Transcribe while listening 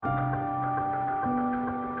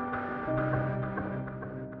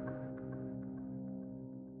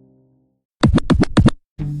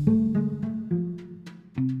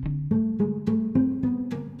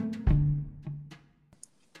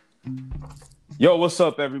Yo, what's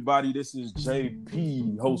up, everybody? This is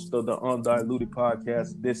JP, host of the Undiluted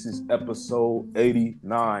Podcast. This is episode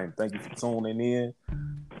 89. Thank you for tuning in.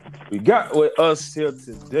 We got with us here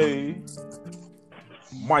today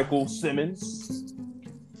Michael Simmons.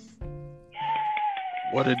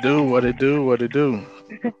 What it do?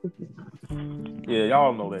 Yeah,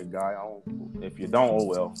 y'all know that guy. If you don't, oh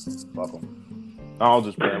well. Fuck him. I'm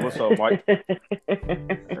just playing. What's up, Mike?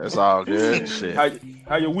 It's all good. Shit.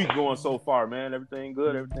 How your week going so far, man? Everything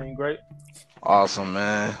good? Everything great? Awesome,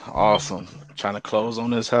 man. Awesome. Trying to close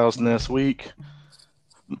on this house next week.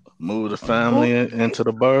 Move the family into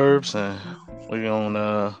the burbs, and we're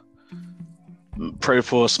gonna pray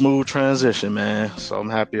for a smooth transition, man. So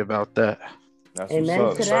I'm happy about that. That's Amen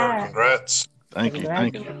what's up. to that. Congrats. Thank you.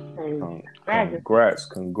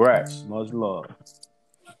 Congrats. Much love.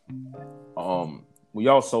 We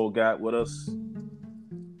also got with us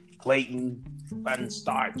Clayton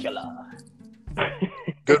Funstar Killer.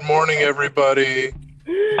 Good morning, everybody.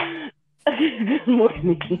 Good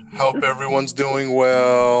morning. Hope everyone's doing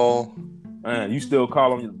well. Man, you still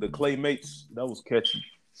call them the Claymates? That was catchy.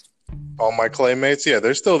 All my Claymates, yeah,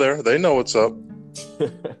 they're still there. They know what's up.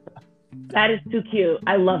 That is too cute.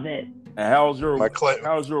 I love it. And how's your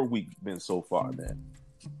week been so far, man?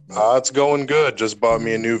 It's going good. Just bought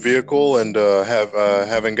me a new vehicle and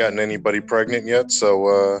haven't gotten anybody pregnant yet,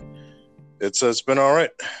 so it's been all right.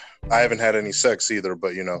 I haven't had any sex either,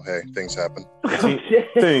 but hey, things happen.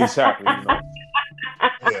 Things happen,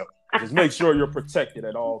 Yeah. Just make sure you're protected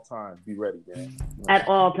at all times. Be ready, man. At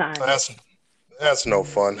all times. That's no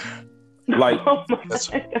fun. Like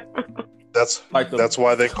that's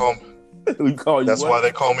why they call me. That's why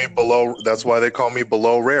they call me below. That's why they call me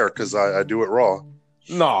below rare, because I do it raw.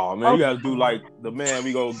 No, man, you gotta do like the man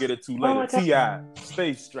we gonna get it to later. T.I.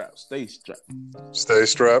 Stay strapped. Stay strapped. Oh,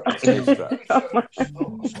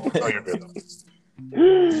 you're good.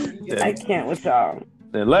 Yeah. I can't with y'all.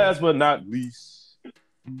 And last but not least,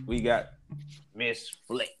 we got Miss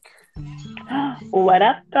Flic. What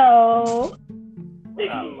up, though?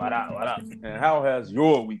 What up? And how has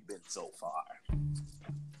your week been so far?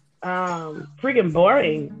 Freaking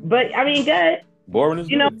boring, but I mean, good. Boring is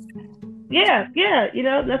good. Nothing That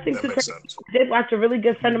too makes crazy. sense. I did watch a really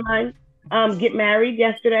good friend of mine get married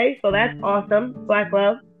yesterday, so that's awesome. Black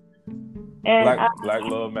love. And Black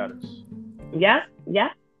love matters. Yeah.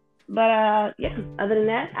 But other than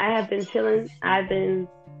that, I have been chilling. I've been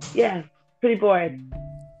pretty bored.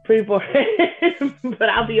 But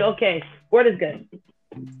I'll be okay. Word is good.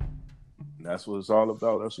 That's what it's all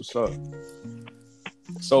about. That's what's up.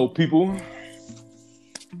 So, people,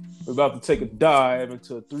 we're about to take a dive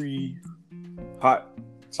into 3 hot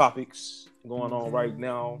topics going on right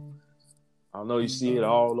now. I know you see it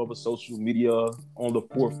all over social media. On the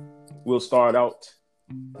 4th, we'll start out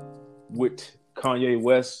with Kanye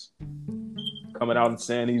West coming out and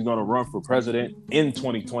saying he's going to run for president in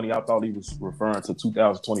 2020. I thought he was referring to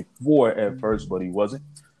 2024 at first, but he wasn't.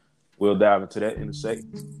 We'll dive into that in a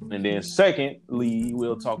second. And then secondly,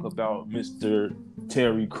 we'll talk about Mr.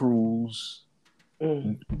 Terry Crews,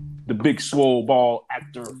 the big swole ball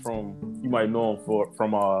actor you might know him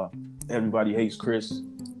from Everybody Hates Chris.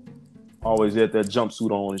 Always had that jumpsuit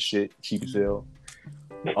on and shit, cheap as hell.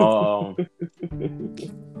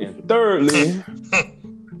 And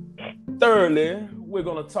thirdly, we're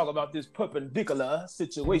gonna talk about this perpendicular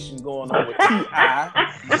situation going on with T.I.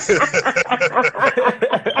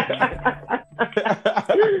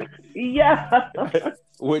 Yeah.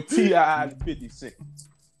 With T.I. and 50 Cent.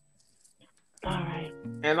 All right.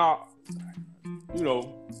 And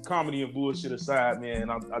comedy and bullshit aside,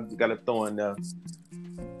 man, I gotta throw in there.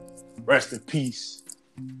 Rest in peace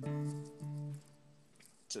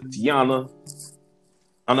to Breonna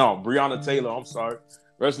Taylor. I'm sorry.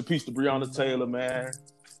 Rest in peace to Breonna Taylor, man.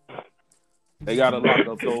 They gotta lock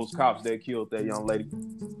up those cops that killed that young lady.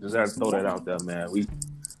 Just had to throw that out there, man.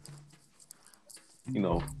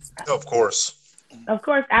 Of course. Of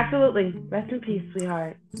course, absolutely. Rest in peace,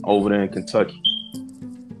 sweetheart. Over there in Kentucky.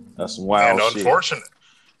 That's some wild shit.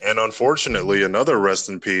 And unfortunately, another rest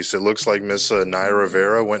in peace. It looks like Miss Naya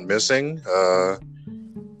Rivera went missing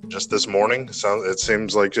just this morning. It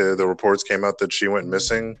seems like the reports came out that she went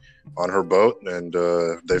missing on her boat, and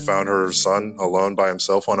they found her son alone by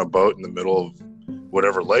himself on a boat in the middle of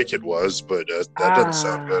whatever lake it was. But that doesn't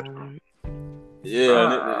sound good.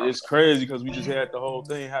 Yeah, and it's crazy because we just had the whole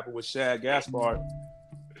thing happen with Shad Gaspard.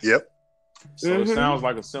 Yep. So it sounds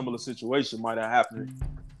like a similar situation might have happened.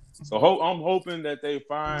 So I'm hoping that they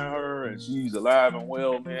find her and she's alive and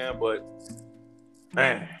well, man. But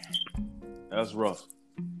man, that's rough.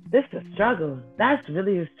 This is a struggle. That's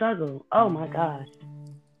really a struggle. Oh my gosh.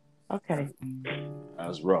 Okay.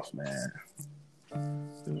 That's rough, man.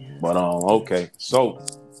 Yeah. But okay. So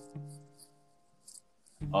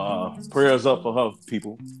prayers up for her,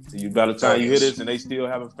 people. By the time you hear this and they still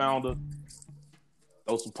haven't found her,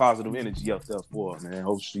 throw some positive energy up there for her, man.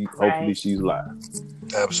 Hopefully she's alive.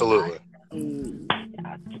 Absolutely.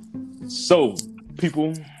 So,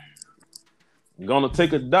 people, I'm gonna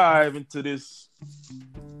take a dive into this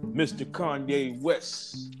Mr. Kanye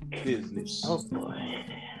West business. Oh boy.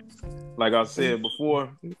 Like I said before,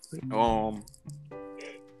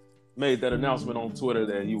 made that announcement on Twitter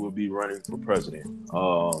that he would be running for president.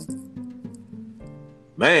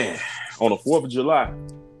 Man, on the 4th of July,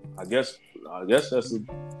 I guess that's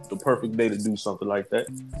the perfect day to do something like that.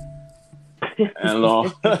 And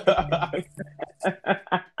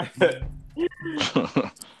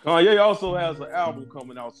Kanye also has an album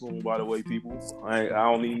coming out soon, by the way, people. I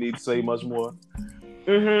don't even need to say much more.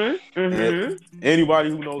 Anybody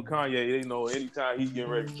who knows Kanye, they know anytime he's getting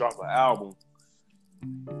ready to drop an album,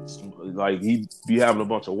 like he be having a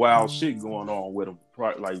bunch of wild shit going on with him,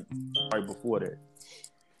 right before that.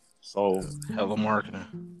 So hella marketing.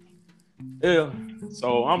 Yeah.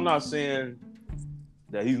 So I'm not saying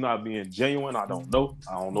that he's not being genuine. I don't know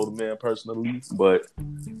the man personally, but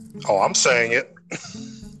I'm saying it.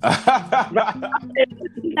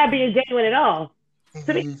 He's not being genuine at all.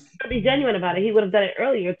 To be genuine about it, he would have done it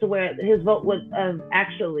earlier to where his vote would have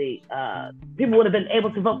actually people would have been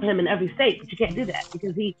able to vote for him in every state, but you can't do that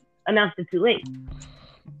because he announced it too late.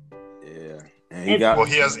 Yeah. And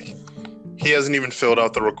he hasn't even filled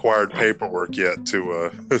out the required paperwork yet to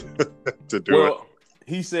do it.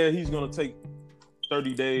 He said he's going to take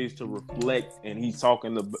 30 days to reflect, and he's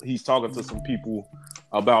talking to some people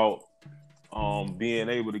about being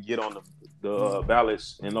able to get on the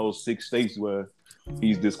ballots in those 6 states where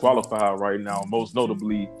he's disqualified right now, most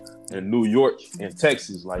notably in New York and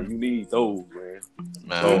Texas. Like, you need those,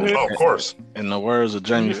 man. Of course. In the words of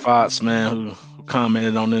Jamie Foxx, man, who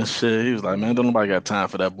commented on this shit, he was like, man, don't nobody got time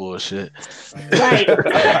for that bullshit. Right. You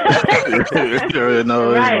already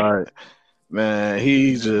know, right. Like, man,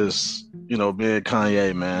 he's just, being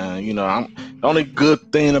Kanye, man. The only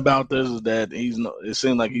good thing about this is that it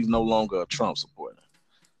seems like he's no longer a Trump supporter.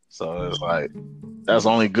 So it's like, that's the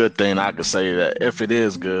only good thing I could say, that if it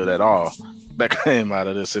is good at all, that came out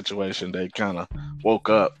of this situation. They kind of woke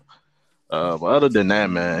up. But other than that,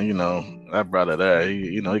 man, that brother there,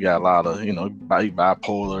 he got a lot of, he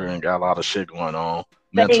bipolar and got a lot of shit going on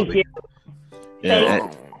mentally.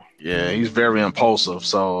 Yeah, he's very impulsive.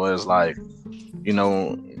 So it's like,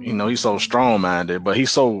 he's so strong-minded, but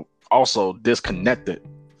he's so also disconnected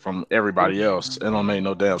from everybody else. It don't make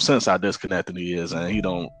no damn sense how disconnected he is, and he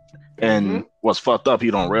don't. And what's fucked up, he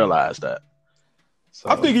don't realize that. So,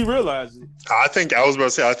 I think he realized it. I think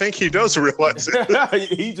he does realize it.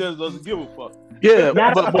 He just doesn't give a fuck. Yeah,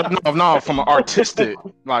 but no, from an artistic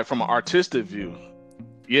view,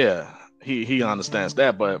 yeah, he understands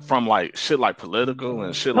that. But from like shit like political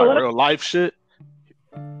and shit like real life shit,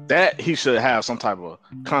 that he should have some type of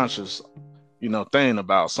conscious, thing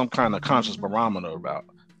about, some kind of conscious barometer about.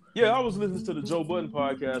 Yeah, I was listening to the Joe Budden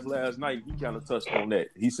podcast last night. He kind of touched on that.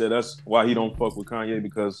 He said that's why he don't fuck with Kanye,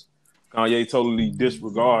 because Kanye totally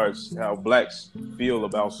disregards how blacks feel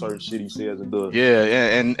about certain shit he says and does. Yeah,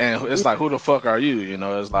 and it's like, who the fuck are you?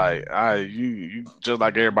 It's like, you just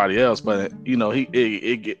like everybody else, but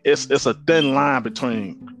it's a thin line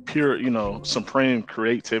between pure, supreme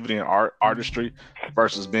creativity and artistry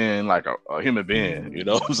versus being like a human being. You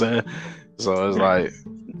know what I'm saying? So it's like,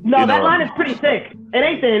 no, that line is pretty thick. It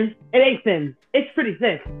ain't thin. It's pretty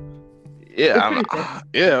thick. Yeah,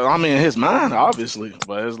 I mean, his mind, obviously,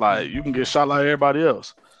 but it's like, you can get shot like everybody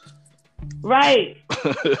else. Right.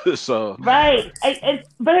 So. Right.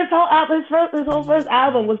 But his whole first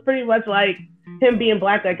album was pretty much like him being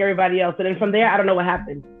black like everybody else, and then from there, I don't know what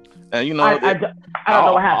happened. And I don't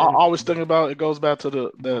know what happened. I always think about it. Goes back to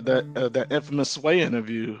that infamous Sway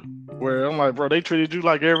interview where I'm like, bro, they treated you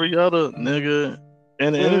like every other nigga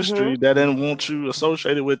in the industry that didn't want you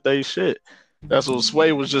associated with they shit. That's what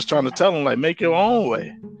Sway was just trying to tell him, like, make your own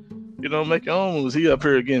way. Make your own moves. He up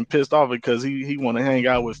here getting pissed off because he want to hang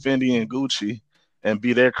out with Fendi and Gucci and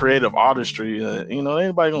be their creative artistry.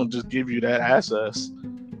 Anybody gonna just give you that access?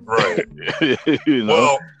 Right.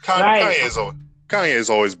 Well, Kanye has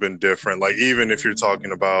always been different. Like, even if you're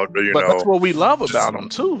talking about, but that's what we love about him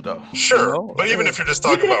too, though. Sure, but even if you're just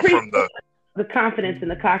talking about from the confidence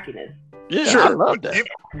and the cockiness. Yeah, sure. I love that.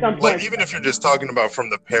 Even if you're just talking about from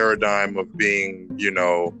the paradigm of being,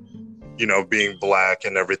 being black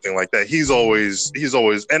and everything like that, he's always,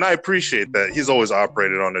 and I appreciate that, he's always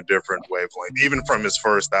operated on a different wavelength. Even from his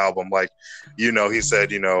first album, like, he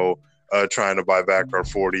said, trying to buy back our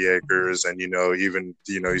 40 acres, and even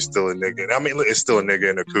he's still a nigga. I mean, it's still a nigga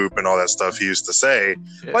in a coop and all that stuff he used to say.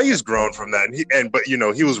 Yeah. But he's grown from that, but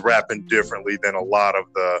he was rapping differently than a lot of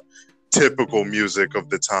the typical music of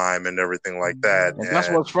the time and everything like that. And that's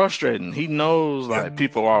what's frustrating. He knows like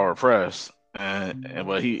people are oppressed,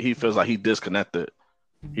 but he feels like he disconnected.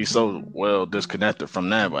 He's so well disconnected from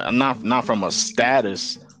that, but not from a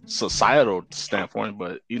status societal standpoint,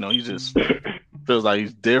 but he just feels like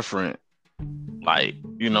he's different. Like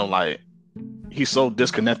he's so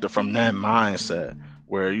disconnected from that mindset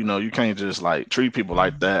where you can't just like treat people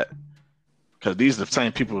like that, because these are the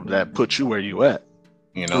same people that put you where you at.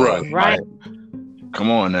 Right. Like,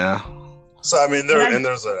 come on now. So I mean,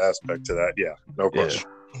 there's an aspect to that. Yeah, no question.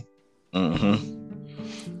 Yeah.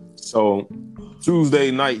 Mm-hmm. So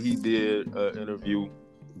Tuesday night he did an interview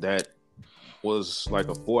that was like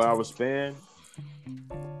a 4-hour span,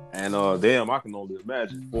 and damn, I can only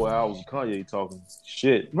imagine 4 hours of Kanye talking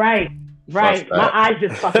shit. Right. My eyes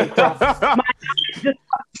just fucking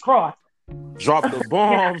crossed. Drop the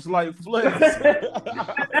bombs like Flic.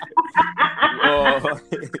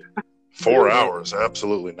 4 hours,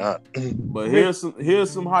 absolutely not. But here's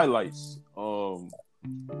some highlights.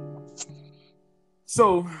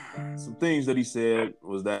 So some things that he said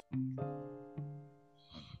was that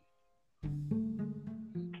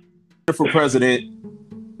for president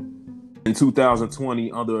in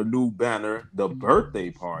 2020 under a new banner, the birthday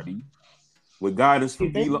party, with guidance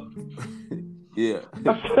from Elon. Yeah.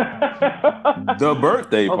 The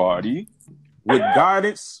birthday party with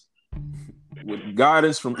guidance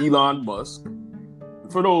from Elon Musk.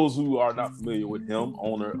 For those who are not familiar with him,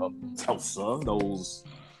 owner of Tesla, those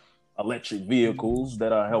electric vehicles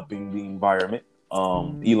that are helping the environment.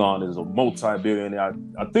 Elon is a multi-billionaire.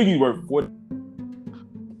 I think he's worth 40.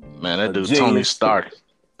 Man, that dude's Tony Stark.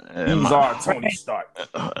 He's our Tony Stark.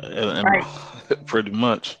 Right. Pretty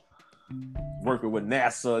much. Working with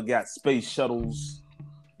NASA, got space shuttles,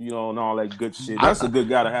 and all that good shit. That's a good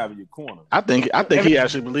guy to have in your corner. I think he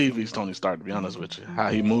actually believes he's Tony Stark, to be honest with you. How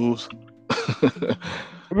he moves.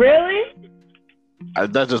 Really?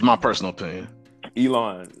 That's just my personal opinion.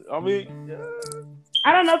 Elon. I mean,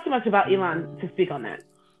 I don't know too much about Elon to speak on that.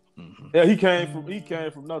 Mm-hmm. Yeah, he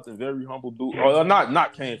came from nothing. Very humble dude. Or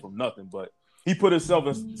not came from nothing, but he put himself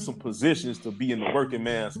in some positions to be in the working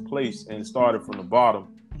man's place and started from the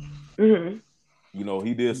bottom. Mm-hmm.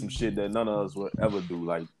 He did some shit that none of us would ever do,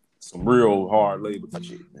 like some real hard labor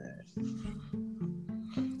shit, man.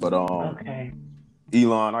 But okay.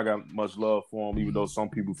 Elon, I got much love for him, even though some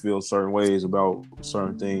people feel certain ways about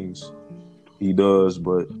certain things he does,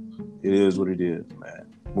 but it is what it is, man.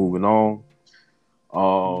 Moving on.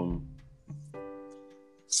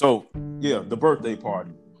 So yeah, the birthday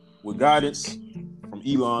party with guidance from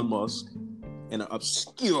Elon Musk and an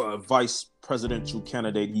obscure vice presidential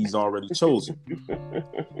candidate he's already chosen.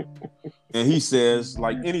 And he says,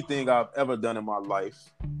 like anything I've ever done in my life,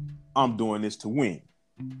 I'm doing this to win.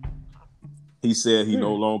 He said he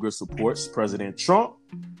no longer supports President Trump.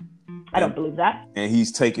 I don't believe that. And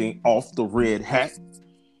he's taking off the red hat.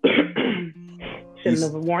 Shouldn't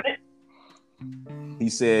have worn it. He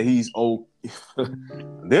said he's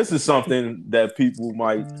This is something that people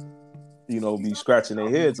might, be scratching their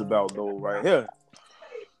heads about, though, right here.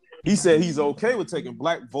 He said he's okay with taking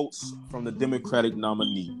black votes from the Democratic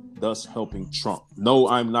nominee, thus helping Trump. No,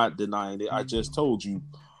 I'm not denying it. I just told you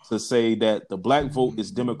to say that the black vote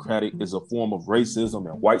is Democratic is a form of racism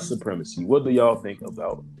and white supremacy. What do y'all think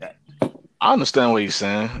about that? I understand what he's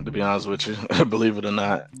saying, to be honest with you. Believe it or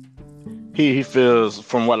not. He feels,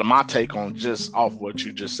 from what my take on just off what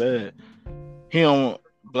you just said,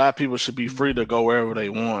 black people should be free to go wherever they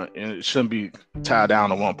want, and it shouldn't be tied down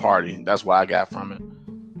to one party. That's what I got from it.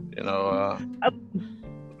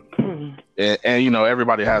 And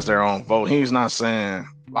everybody has their own vote. He's not saying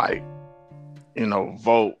like,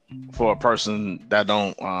 vote for a person that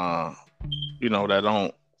don't,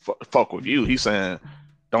 fuck with you. He's saying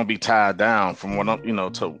don't be tied down from one,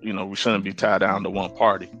 we shouldn't be tied down to one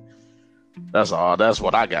party. That's all. That's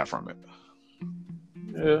what I got from it.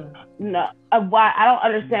 Yeah. No, why I don't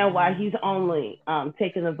understand why he's only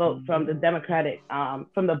taking the vote from the Democratic,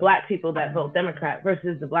 from the black people that vote Democrat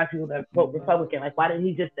versus the black people that vote Republican. Like, why didn't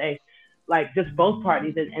he just say, like, just both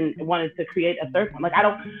parties and wanted to create a third one? Like,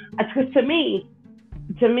 to me,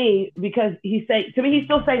 because he's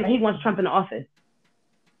still saying that he wants Trump in office,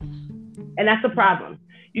 and that's the problem.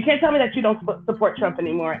 You can't tell me that you don't support Trump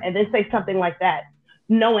anymore and then say something like that,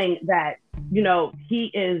 knowing that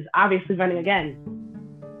he is obviously running again.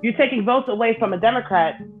 You're taking votes away from a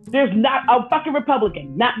Democrat. There's not a fucking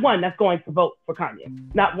Republican, not one that's going to vote for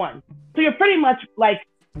Kanye. Not one. So you're pretty much like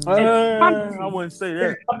I wouldn't say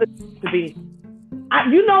that. To be,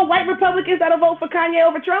 you know, white Republicans that'll vote for Kanye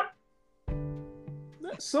over Trump.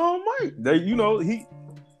 Some might.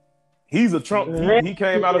 He's a Trump. He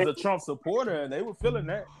came out as a Trump supporter, and they were feeling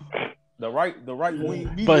that. The right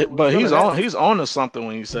wing media. But he's on to something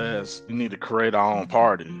when he says you need to create our own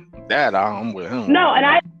party. That I'm with him. No,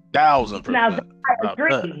 and 1,000%. Now I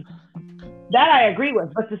agree. That I agree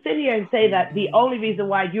with. But to sit here and say that the only reason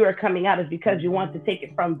why you are coming out is because you want to take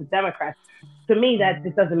it from the Democrats, to me, that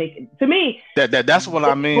just doesn't make it. To me, that's what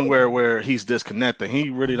I mean. Where he's disconnected. He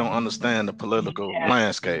really don't understand the political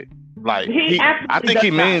landscape. Like I think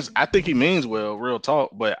he means well, real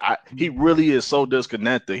talk. But he really is so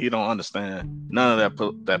disconnected. He don't understand none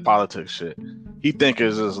of that politics shit. He think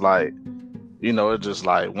it's just like, it's just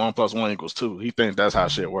like 1 + 1 = 2. He thinks that's how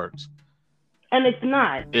shit works. And it's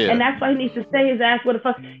not. Yeah. And that's why he needs to stay his ass where the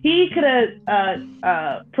fuck. He could have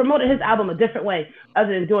promoted his album a different way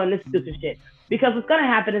other than doing this stupid shit. Because what's going to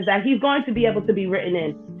happen is that he's going to be able to be written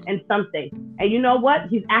in something. And you know what?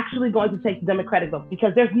 He's actually going to take the Democratic vote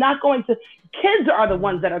because there's not going to, kids are the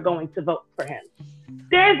ones that are going to vote for him.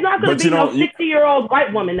 There's not going to be no 60-year-old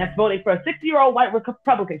white woman that's voting for a 60-year-old white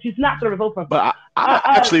Republican. She's not going to vote for him. But I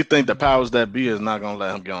actually think the powers that be is not going to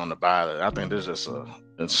let him get on the ballot. I think there's just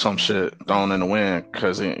some shit thrown in the wind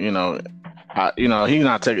because, he ain't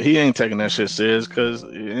taking that shit serious because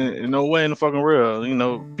in no way in the fucking real.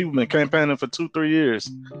 People been campaigning for 2-3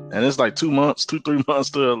 years and it's like 3 months to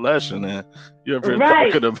the election and you're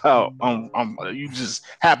talking about you just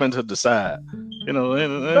happen to decide. Ain't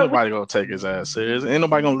nobody gonna take his ass serious. Ain't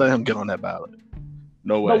nobody gonna let him get on that ballot.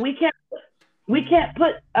 No way. But we can't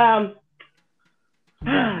put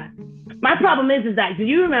my problem is that, do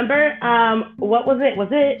you remember what was it? Was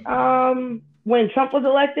it when Trump was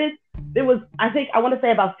elected? There was, I want to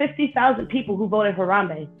say about 50,000 people who voted for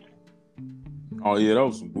Harambe. Oh yeah, that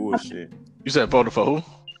was some bullshit. You said voted for who?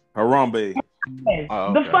 Harambe.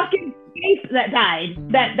 The fucking ape that died,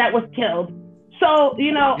 that was killed. So,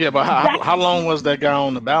 Yeah, but how long was that guy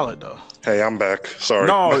on the ballot though? Hey, I'm back. Sorry.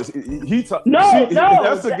 No,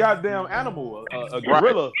 that's a goddamn animal, a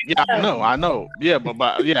gorilla. Right. Yeah, I know. Yeah,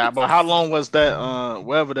 but how long was that?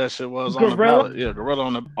 Wherever that shit was on the ballot. Yeah,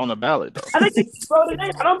 gorilla on the ballot though. I think they wrote it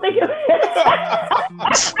in. I don't think it.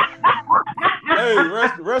 Hey,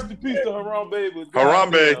 rest in peace to Harambe.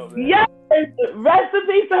 Harambe. Yes, rest in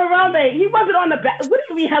peace to Harambe. He wasn't on the ballot. What do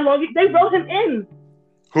you mean? How long? They wrote him in.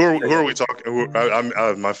 Who are we talking?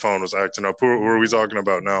 My phone was acting up. Who are we talking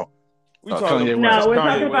about now? We're talking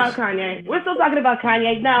about Kanye. We're still talking about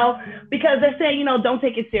Kanye now because they're saying, don't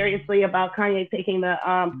take it seriously about Kanye taking the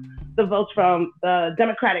votes from the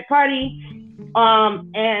Democratic Party.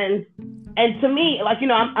 And to me, like,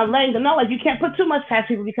 I'm letting them know, like, you can't put too much past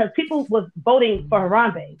people because people was voting for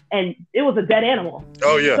Harambe and it was a dead animal.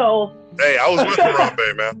 Oh yeah. So hey, I was with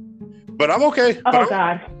Harambe, man. But I'm okay.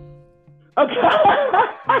 God. Okay.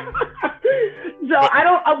 So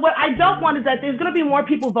what I don't want is that there's going to be more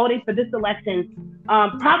people voting for this election,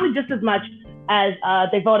 probably just as much as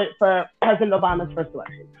they voted for President Obama's first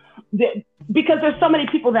election, because there's so many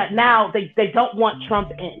people that now they don't want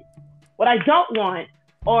Trump in. What I don't want,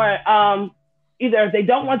 or either they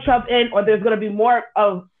don't want Trump in, or there's going to be more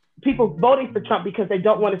of people voting for Trump because they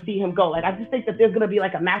don't want to see him go. Like, I just think that there's going to be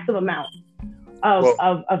like a massive amount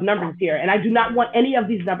of numbers here, and I do not want any of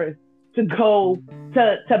these numbers to go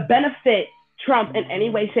to benefit Trump in any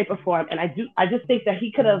way, shape, or form. And I just think that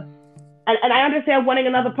he could have, and I understand wanting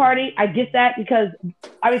another party. I get that because,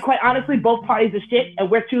 quite honestly, both parties are shit,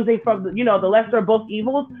 and we're choosing from the lesser of both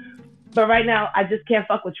evils. But right now, I just can't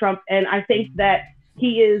fuck with Trump, and I think that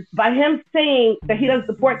he is, by him saying that he doesn't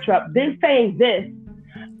support Trump, then saying this,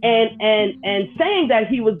 and saying that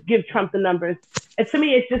he would give Trump the numbers. And to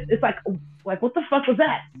me, it's like what the fuck was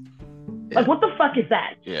that? Like, what the fuck is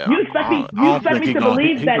that? Yeah, you expect me to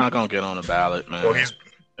believe he's that not gonna get on the ballot, man. Well, he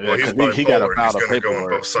got to file the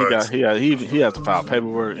paperwork. He has to file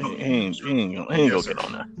paperwork. He ain't gonna get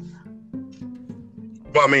on there.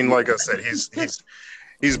 Well, like I said, he's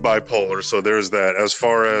bipolar, so there's that.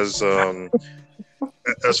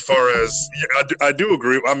 I do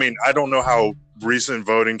agree. I don't know how recent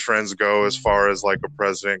voting trends go as far as like a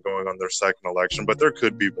president going on their second election, but there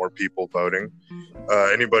could be more people voting.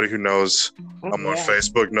 Anybody who knows I'm on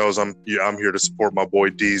Facebook knows I'm here to support my boy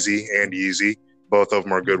Deezy and Yeezy. Both of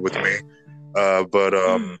them are good with me.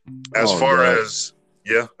 As far as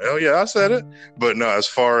I said it. But no, as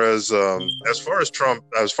far as Trump,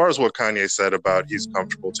 as far as what Kanye said about he's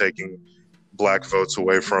comfortable taking black votes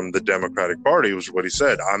away from the Democratic Party, was what he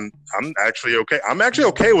said. I'm actually okay. I'm actually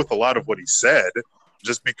okay with a lot of what he said,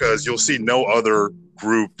 just because you'll see no other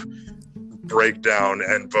group break down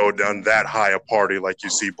and vote on that high a party like you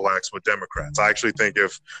see blacks with Democrats. I actually think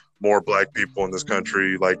if more black people in this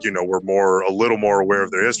country, like, were a little more aware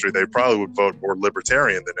of their history, they probably would vote more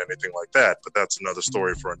libertarian than anything like that. But that's another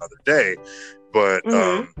story for another day. But,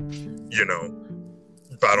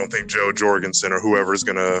 I don't think Joe Jorgensen or whoever is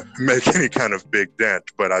going to make any kind of big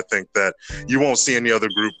dent. But I think that you won't see any other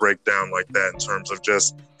group break down like that in terms of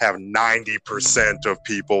just have 90% of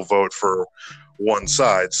people vote for one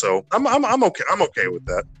side. So I'm okay. I'm okay with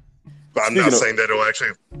that. But I'm not saying that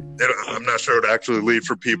I'm not sure it'll actually lead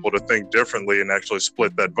for people to think differently and actually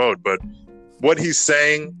split that vote. But what he's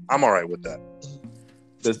saying, I'm all right with that.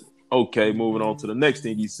 Okay, moving on to the next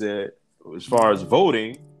thing he said. As far as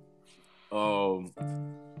voting,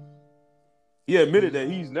 he admitted that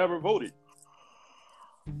he's never voted.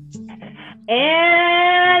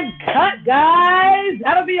 And cut, guys.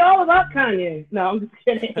 That'll be all about Kanye. No, I'm just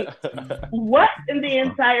kidding. What in the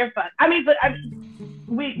entire fuck?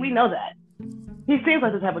 We know that. He seems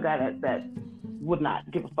like the type of guy that would not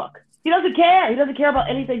give a fuck. He doesn't care. He doesn't care about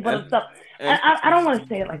anything but himself. I don't want to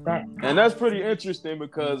say it like that. And that's pretty interesting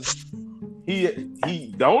because he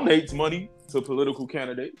donates money to political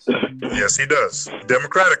candidates. Yes, he does.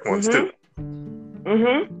 Democratic ones, too.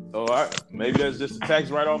 Mm-hmm. So maybe that's just a tax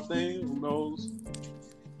write-off thing. Who knows?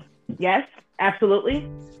 Yes, absolutely.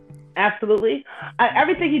 Absolutely.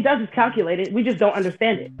 Everything he does is calculated. We just don't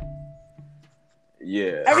understand it.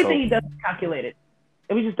 Yeah. Everything he does is calculated.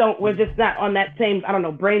 And we're just not on that same,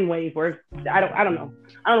 brainwave where I don't know.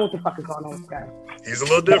 I don't know what the fuck is going on with this guy. He's a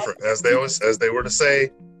little different, as they were to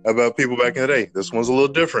say about people back in the day. This one's a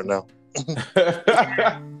little different now.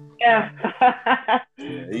 Yeah.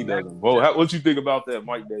 Yeah, he doesn't vote. What you think about that,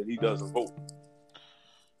 Mike? That he doesn't vote?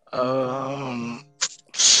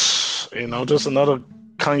 Just another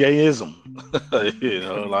Kanyeism.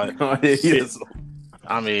 Kanyeism.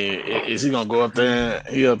 I mean, is he gonna go up there?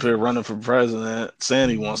 He up here running for president, saying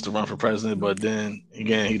he wants to run for president, but then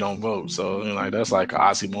again he don't vote. So that's like an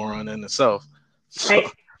oxymoron in itself. So,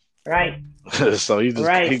 right. So he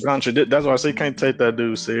contradict. That's why I say you can't take that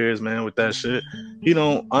dude serious, man, with that shit. He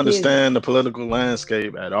don't understand the political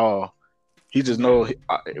landscape at all. He just know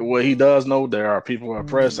what he does know. There are people who are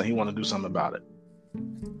oppressed, and he want to do something about it.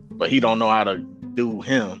 But he don't know how to do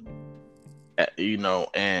him,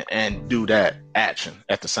 and do that action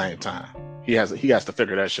at the same time. He has to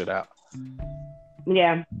figure that shit out.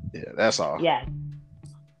 Yeah. Yeah, that's all. Yeah.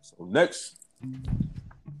 So next,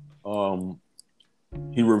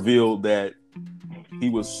 he revealed that he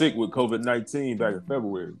was sick with COVID-19 back in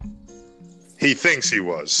February. He thinks he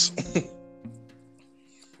was.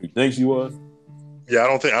 He thinks he was? Yeah,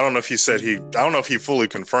 I don't know if he said I don't know if he fully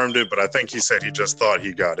confirmed it, but I think he said he just thought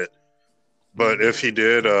he got it. But if he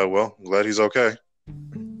did, well, I'm glad he's okay.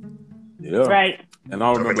 Yeah. Right. And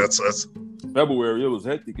I remember that's February, it was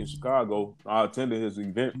hectic in Chicago. I attended his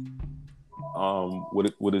event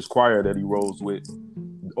with his choir that he rose with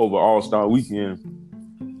over All-Star Weekend.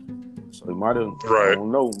 So he might have, I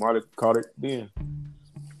don't know, might have caught it then.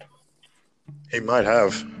 He might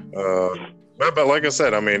have. But like I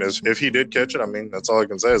said, if he did catch it, that's all I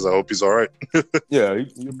can say is I hope he's all right. Yeah,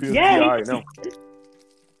 he appears to be all right now.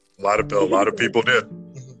 A lot of people did.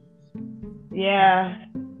 Yeah.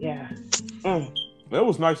 It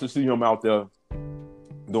was nice to see him out there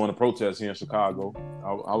doing a protest here in Chicago.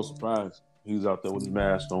 I was surprised. He was out there with his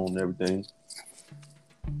mask on and everything.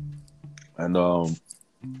 And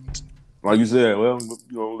like you said, well,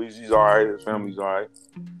 at least he's all right. His family's all right.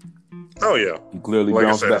 Oh yeah, he clearly like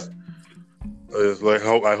bounced back.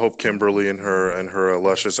 I hope Kimberly and her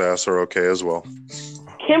luscious ass are okay as well.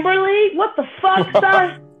 Kimberly, what the fuck,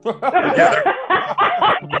 son?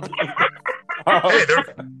 Hey,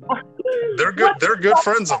 they're good. They're good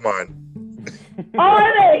friends of mine.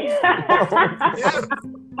 Are they?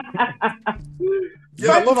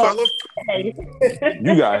 Yeah, I love.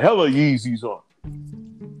 You got hella Yeezys on.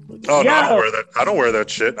 Oh no, I don't wear that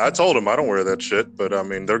shit. I told him I don't wear that shit, but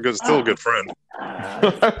they're good, still a good friend.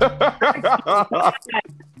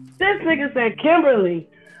 This nigga said Kimberly.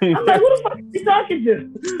 I'm like, who the fuck are you talking to?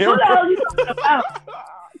 Who the hell are you talking about?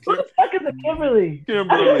 Who the fuck is a Kimberly?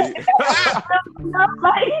 Kimberly.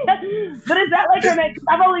 But is that like her name?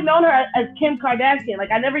 I've only known her as Kim Kardashian.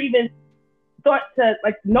 Like I never even thought to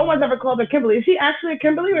no one's ever called her Kimberly. Is she actually a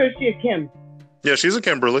Kimberly or is she a Kim? Yeah, she's a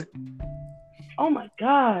Kimberly. Oh my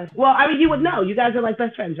god. Well, you would know. You guys are like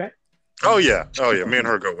best friends, right? Oh yeah. Me and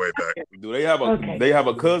her go way back. Do they have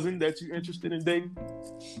a cousin that you're interested in dating?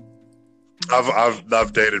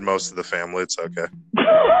 I've dated most of the family. It's okay.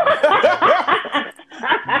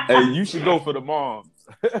 Hey, you should go for the mom.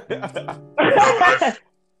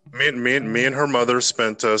 Me and her mother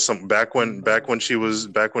spent some back when she was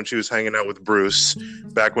hanging out with Bruce,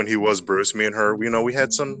 back when he was Bruce. Me and her, we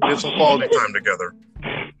had some quality time together.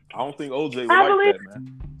 I don't think OJ would like that,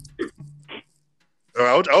 man.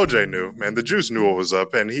 OJ knew, man. The juice knew what was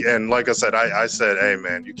up, and like I said, I said, hey,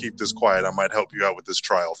 man, you keep this quiet. I might help you out with this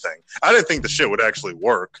trial thing. I didn't think the shit would actually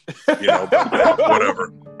work, but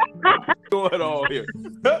whatever. What's going on here?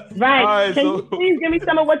 Right. Right, Can you please give me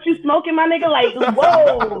some of what you smoking, my nigga? Like,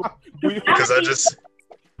 whoa. Because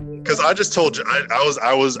I just told you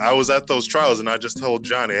I was at those trials, and I just told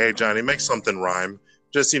Johnny, hey, Johnny, make something rhyme.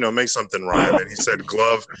 Just, make something rhyme. And he said,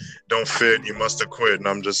 glove don't fit, you must have quit. And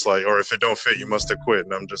I'm just like, or if it don't fit, you must have quit.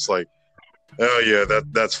 And I'm just like, oh yeah,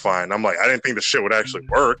 that's fine. I'm like, I didn't think the shit would actually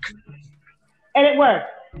work. And it worked.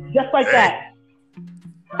 Just like that.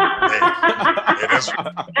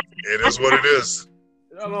 It is what it is.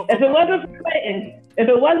 If it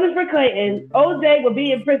wasn't for Clayton, OJ would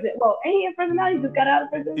be in prison. Well, ain't he in prison now? He just got out of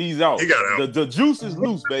prison? He's out. He got out. The juice is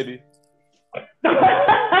loose, baby. The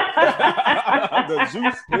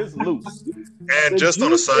juice is loose. And just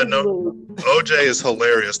on a side note, OJ is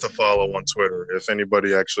hilarious to follow on Twitter. If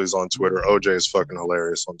anybody actually is on Twitter, OJ is fucking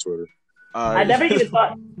hilarious on Twitter. I never even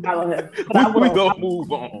thought to follow him. We gonna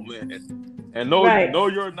move on, man. And no,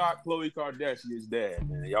 you're not Khloe Kardashian's dad,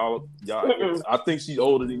 man. Y'all. I think she's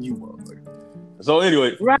older than you, motherfucker. So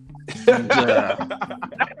anyway, right.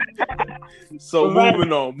 So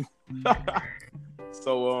moving on.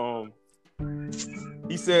 So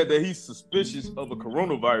he said that he's suspicious of a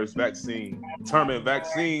coronavirus vaccine, determining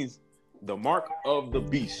vaccines the mark of the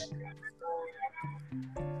beast.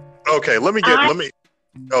 Okay, let me.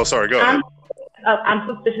 Oh, sorry. Go ahead. I'm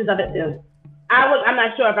suspicious of it too. I'm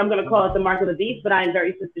not sure if I'm going to call it the mark of the beast, but I am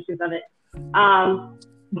very suspicious of it.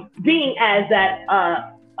 Being as that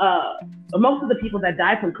most of the people that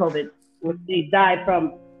died from COVID, they died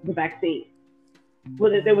from the vaccine.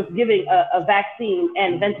 Whether they was giving a vaccine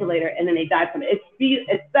and ventilator, and then they died from it.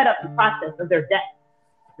 It sped up the process of their death,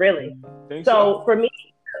 really. So for me,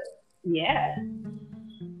 yeah.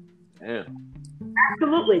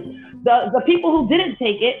 Absolutely. The people who didn't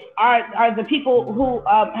take it are the people who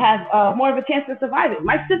have more of a chance of surviving.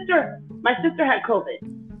 My sister had COVID,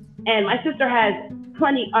 and my sister has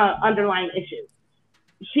plenty underlying issues.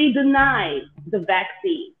 She denied the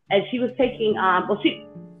vaccine, and she was taking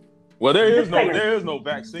there is no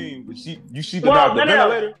vaccine, but she denied the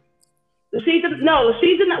ventilator. She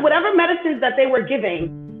denied whatever medicines that they were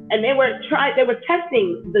giving, and they were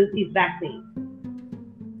testing these vaccines.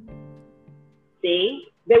 See,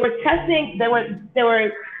 they were testing. They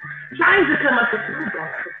were trying to come up with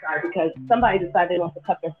because somebody decided they want to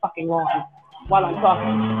cut their fucking lawn while I'm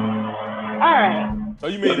talking. All right. So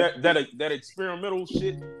you mean that experimental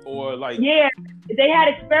shit, or like? Yeah, they had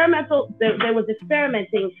experimental. They was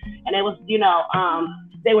experimenting, and it was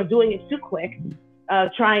they were doing it too quick,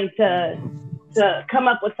 trying to come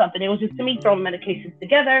up with something. It was just to me throwing medications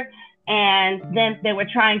together. And then they were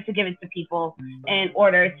trying to give it to people in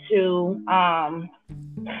order to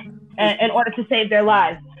save their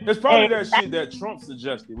lives. It's probably that shit that Trump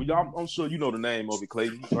suggested. I'm sure you know the name of it,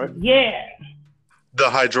 Clayton, right? Yeah. The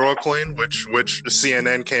hydroxychloroquine, which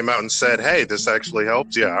CNN came out and said, "Hey, this actually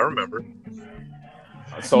helps." Yeah, I remember.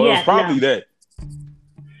 So it was probably that.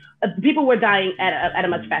 People were dying at a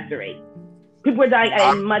much faster rate. People were dying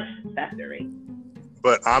at a much faster rate.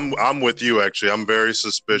 But I'm with you, actually. I'm very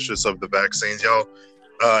suspicious of the vaccines, y'all.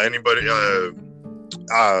 Anybody? I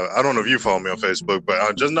don't know if you follow me on Facebook,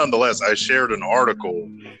 but just nonetheless, I shared an article.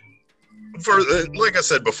 For like I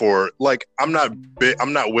said before, like I'm not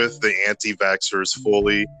with the anti-vaxxers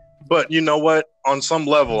fully, but you know what? On some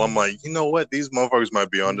level, I'm like, you know what? These motherfuckers might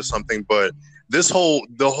be onto something. But the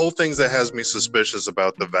whole things that has me suspicious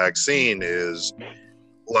about the vaccine is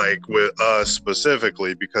like with us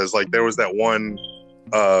specifically, because like there was that one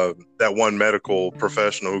medical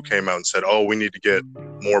professional who came out and said, "Oh, we need to get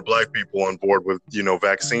more black people on board with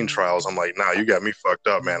vaccine trials." I'm like, nah, you got me fucked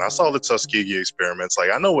up, man. I saw the Tuskegee experiments. Like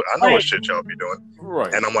I know what shit y'all be doing,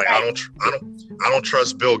 right? And I'm like, I don't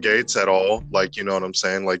trust Bill Gates at all. Like, you know what I'm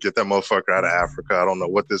saying? Like, get that motherfucker out of Africa. I don't know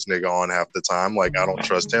what this nigga on half the time. Like, I don't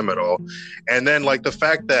trust him at all. And then like the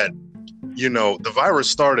fact that the virus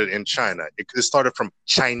started in China. It started from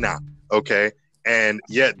China, okay, and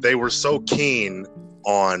yet they were so keen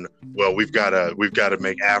on, well, we've got to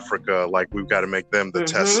make Africa, like we've got to make them the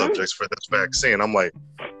test subjects for this vaccine. I'm like,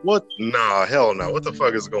 what? Nah, hell no. What the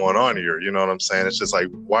fuck is going on here? You know what I'm saying? It's just like,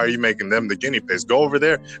 why are you making them the guinea pigs? Go over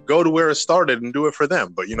there, go to where it started and do it for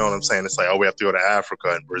them. But you know what I'm saying? It's like, oh, we have to go to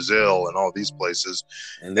Africa and Brazil and all these places.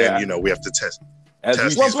 And then, we have to test.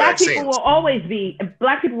 test Well, these black vaccines. people will always be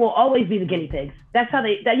the guinea pigs. That's how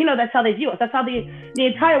they view us. That's how the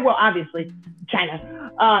entire world, obviously, China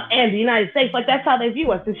and the United States, like that's how they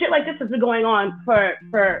view us. And shit like this has been going on for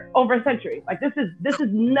over a century. Like this is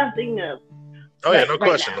nothing new. Oh yeah, no right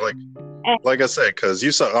question. now. Like I said, because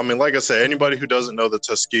you saw. I mean, like I said, anybody who doesn't know the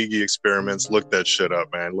Tuskegee experiments, look that shit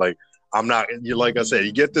up, man. Like I'm not. Like I said,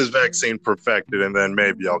 you get this vaccine perfected, and then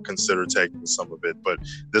maybe I'll consider taking some of it. But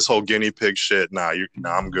this whole guinea pig shit, nah,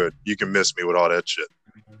 I'm good. You can miss me with all that shit.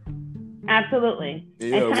 Absolutely.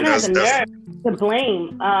 Yeah, and China has a nerve to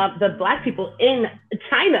blame the black people in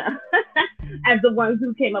China as the ones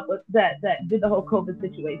who came up with that did the whole COVID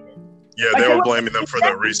situation. Yeah, like, they were blaming them for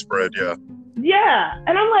the respread. Yeah. Yeah,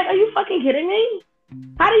 and I'm like, are you fucking kidding me?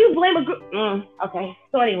 How do you blame a group? Okay.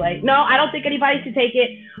 So anyway, no, I don't think anybody should take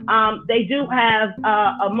it. They do have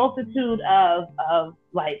a multitude of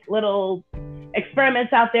like little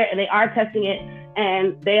experiments out there, and they are testing it,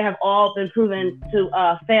 and they have all been proven to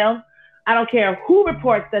fail. I don't care who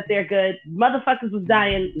reports that they're good. Motherfuckers was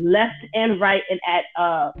dying left and right and at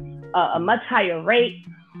a much higher rate.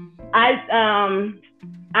 I'm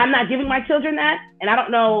not giving my children that, and I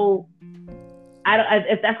don't know.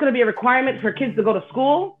 If that's going to be a requirement for kids to go to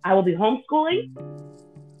school, I will be homeschooling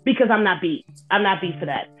because I'm not beat. I'm not beat for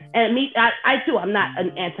that. And I too, I'm not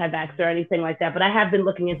an anti-vax or anything like that, but I have been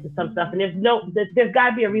looking into some stuff, and there's got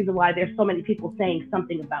to be a reason why there's so many people saying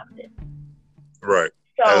something about this. Right.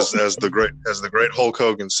 So, as the great Hulk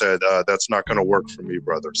Hogan said, that's not going to work for me,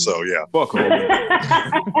 brother. So yeah. Fuck Hogan.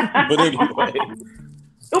 But anyway.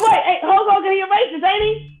 Wait, hey, Hulk Hogan, you're racist, ain't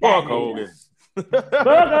he? Fuck Hogan. He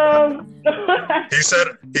said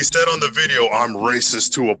on the video, I'm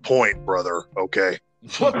racist to a point, brother. Okay.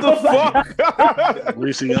 What the fuck?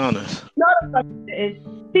 Be honest. No,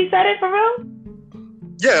 he said it for real?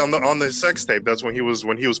 Yeah, on the sex tape. That's when he was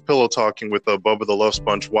pillow talking with Bubba the Love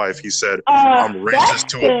Sponge wife. He said, I'm racist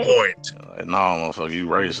to a point. No, motherfucker, you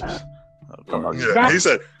racist. Yeah, he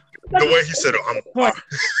said the way he said it.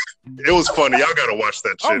 It was funny. Y'all gotta watch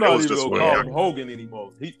that shit. I'm not it was even just gonna funny. call him Hogan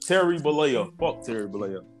anymore. Terry Bollea. Fuck Terry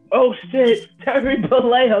Bollea. Oh shit, Terry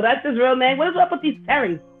Bollea. That's his real name. What is up with these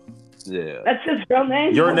Terrys? Yeah. That's his real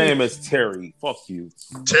name? Your name is Terry. Fuck you.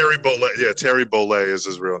 Terry Bollea. Yeah, Terry Bollea is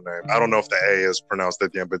his real name. I don't know if the A is pronounced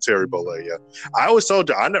at the end, but Terry Bollea, yeah. I always told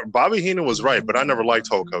you, Bobby Heenan was right, but I never liked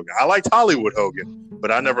Hulk Hogan. I liked Hollywood Hogan,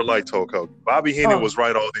 but I never liked Hulk Hogan. Bobby Heenan was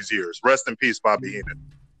right all these years. Rest in peace, Bobby Heenan.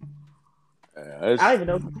 I don't even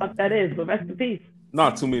know what the fuck that is, but rest in peace.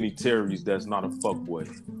 Not too many Terrys that's not a fuckboy.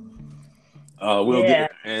 We'll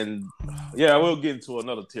get into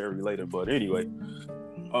another Terry later, but anyway.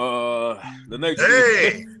 The next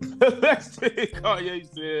thing Kanye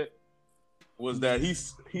said was that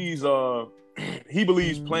he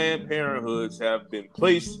believes Planned Parenthoods have been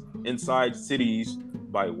placed inside cities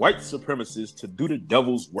by white supremacists to do the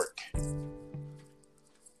devil's work.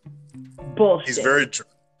 Bullshit.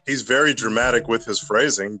 He's very dramatic with his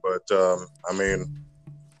phrasing, but I mean,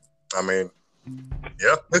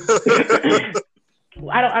 yeah.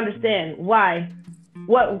 I don't understand why.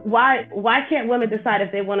 Why can't women decide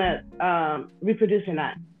if they want to reproduce or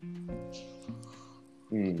not?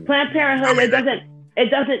 Planned Parenthood, it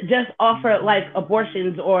doesn't just offer like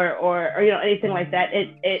abortions or anything like that.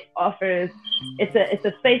 It offers it's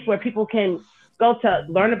a space where people can go to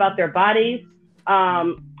learn about their bodies,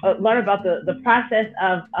 learn about the process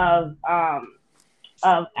of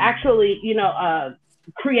actually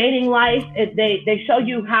creating life. They show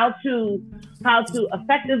you how to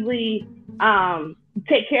effectively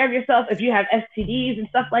take care of yourself if you have STDs and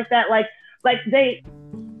stuff like that. Like they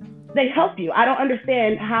help you. I don't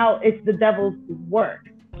understand how it's the devil's work.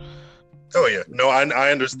 Oh yeah, no,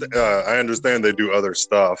 I understand. I understand they do other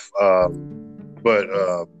stuff, but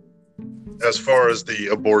as far as the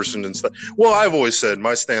abortion and stuff, well, I've always said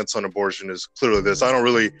my stance on abortion is clearly this. I don't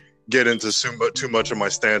really get into too much of my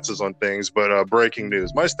stances on things, but breaking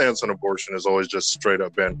news: my stance on abortion has always just straight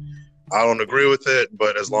up been, I don't agree with it,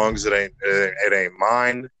 but as long as it ain't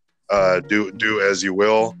mine, do as you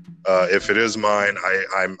will. If it is mine,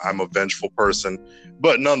 I'm a vengeful person.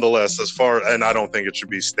 But nonetheless, and I don't think it should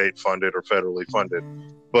be state funded or federally funded.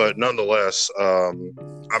 But nonetheless, I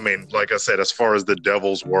mean, like I said, as far as the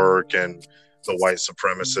devil's work and the white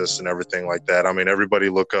supremacists and everything like that, I mean, everybody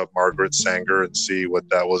look up Margaret Sanger and see what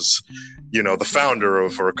that was, the founder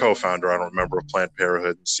of, or co-founder, I don't remember, of Planned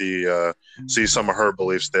Parenthood, and see some of her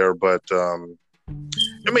beliefs there. But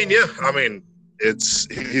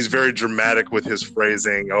he's very dramatic with his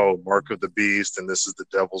phrasing. Oh, mark of the beast, and this is the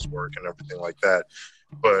devil's work and everything like that.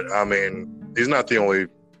 But I mean, he's not the only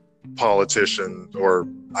politician, or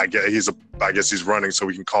I guess he's running, so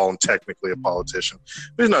we can call him technically a politician.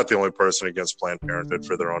 But he's not the only person against Planned Parenthood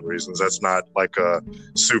for their own reasons. That's not like a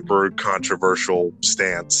super controversial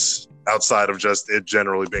stance outside of just it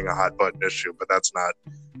generally being a hot button issue. But that's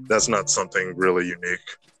not something really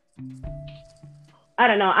unique. I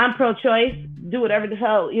don't know. I'm pro-choice. Do whatever the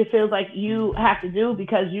hell you feel like you have to do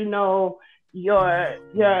because you know your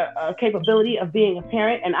capability of being a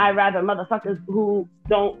parent, and I rather motherfuckers who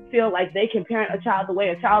don't feel like they can parent a child the way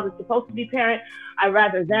a child is supposed to be parent. I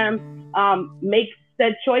rather them make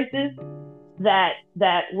said choices that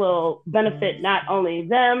will benefit not only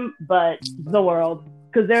them but the world.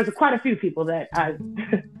 Because there's quite a few people that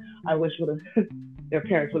I wish their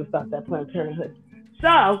parents would have stopped that Planned Parenthood.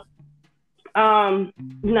 So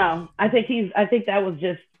no, I think that was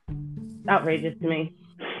just outrageous to me.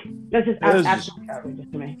 That's just absolutely outrageous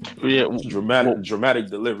to me. Yeah, dramatic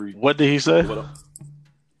delivery. What did he say?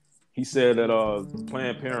 He said that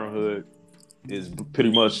Planned Parenthood is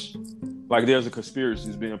pretty much like there's a conspiracy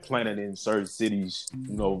that's being planted in certain cities,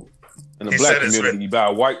 in the black community by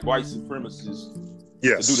white supremacists to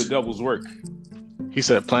do the devil's work. He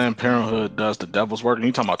said Planned Parenthood does the devil's work. And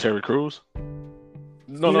you talking about Terry Crews?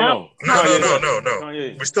 No.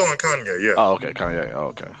 Kanye. We're still on Kanye, yeah. Oh, okay, Kanye. Oh,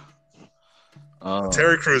 okay.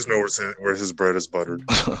 Terry Crews knows where his bread is buttered.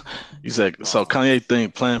 He said, so Kanye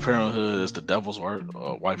think Planned Parenthood is the devil's work,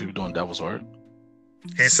 or white people doing devil's work?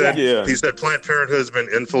 He said Planned Parenthood has been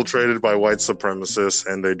infiltrated by white supremacists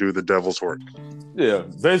and they do the devil's work. Yeah,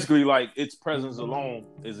 basically, like its presence alone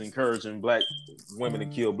is encouraging black women to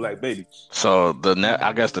kill black babies. So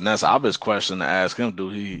I guess the next obvious question to ask him: Do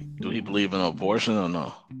he believe in abortion or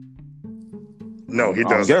no? No, he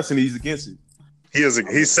doesn't. I'm guessing he's against it. He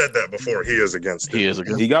said that before. He is against it. He is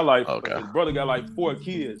against. He got his brother got 4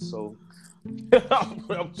 kids, so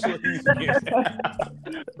I'm sure he's against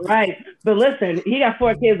it. Right, but listen, he got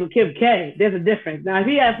 4 kids with Kim K. There's a difference. Now, if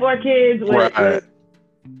he had 4 kids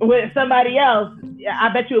with somebody else, I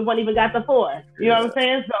bet you it wouldn't even got the 4. You know what I'm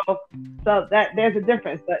saying? So that there's a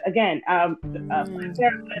difference. But again, Planned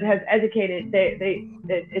Parenthood has educated.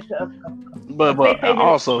 It's a. But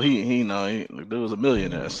also he there was a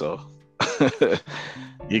millionaire, so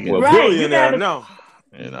you can billionaire now.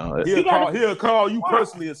 He'll call you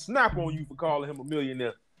personally and snap on you for calling him a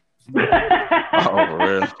millionaire. Oh, for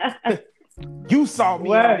real? You saw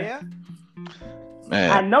me out there.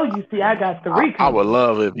 Man, I know you see I got the recall. I would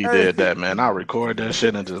love if he did that, man. I'll record that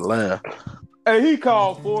shit and just laugh. Hey, he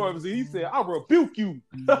called Forbes and he said, "I rebuke you."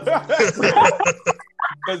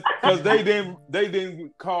 Because they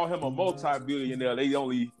didn't call him a multi-billionaire. They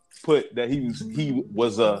only put that he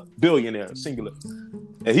was a billionaire, singular.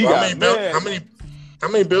 And he got mad. How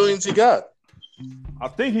many billions he got? I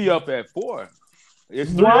think he up at 4.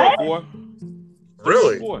 It's 3 or 4.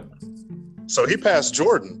 Really? 4. So he passed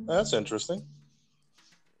Jordan. That's interesting.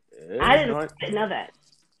 I didn't know that.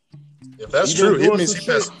 If that's true, it means he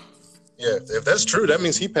passed. Yeah, if that's true, that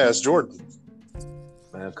means he passed Jordan.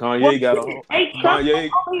 Man, Kanye got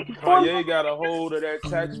a hold of that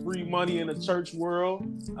tax-free money in the church world.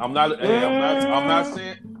 I'm not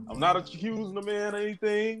accusing the man of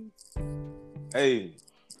anything. Hey,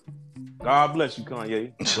 God bless you,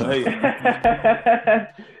 Kanye.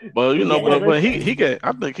 But but he got.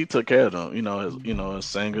 I think he took care of them. His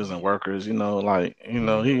singers and workers. He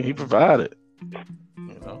provided.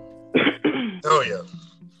 Oh yeah.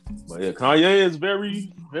 But yeah, Kanye is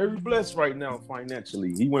very, very blessed right now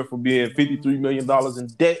financially. He went from being $53 million in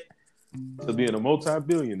debt to being a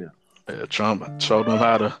multi-billionaire. Yeah, Trump showed him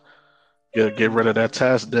how to get rid of that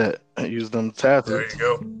tax debt and use them taxes. There you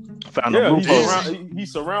go. Found a loophole. He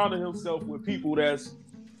surrounded himself with people that's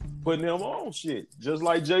putting him on shit, just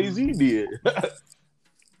like Jay-Z did.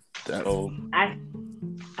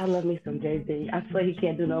 I love me some Jay-Z. I swear he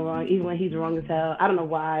can't do no wrong, even when he's wrong as hell. I don't know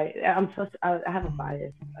why. I have a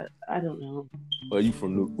bias. I don't know. Well, are you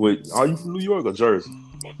from New York or Jersey?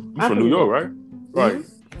 You from New York, right? Mm-hmm. Right.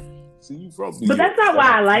 See, you from New York. But that's not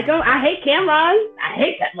why I like him. I hate Cameron. I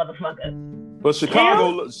hate that motherfucker. But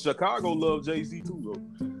Chicago loves Jay-Z too, though.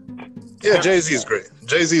 Yeah, Jay-Z is great.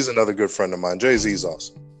 Jay-Z is another good friend of mine. Jay-Z is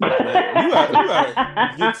awesome. Man, you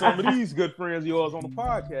gotta get some of these good friends of yours on the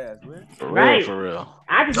podcast, man. For real.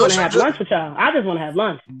 I just want to have lunch with y'all. I just want to have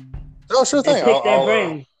lunch. No, sure thing. Pick their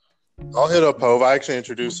brain. I'll hit up Hove. I actually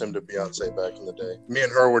introduced him to Beyonce back in the day. Me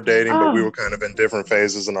and her were dating, but we were kind of in different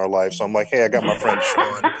phases in our life. So I'm like, hey, I got my friend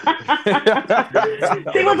Sean.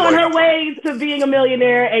 She was on her way to being a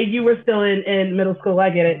millionaire, and you were still in middle school. I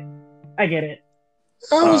get it.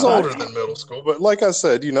 I was older than middle school, but like I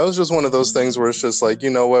said, it's just one of those things where it's just like, you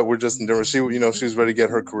know what, we're just different. She was ready to get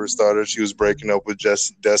her career started. She was breaking up with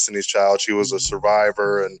Destiny's Child. She was a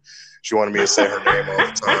survivor, and she wanted me to say her name all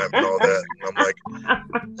the time and all that. And I'm like,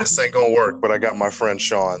 this ain't gonna work. But I got my friend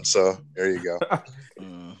Sean, so there you go.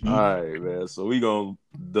 All right, man. So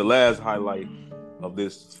the last highlight of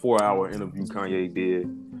this 4-hour interview Kanye did.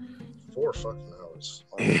 4 fucking hours.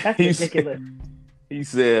 That's ridiculous. He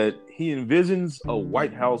said he envisions a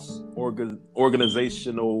White House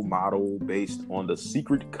organizational model based on the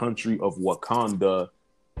secret country of Wakanda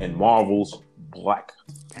and Marvel's Black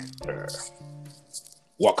Panther.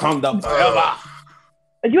 Wakanda forever.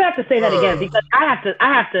 You have to say that again because I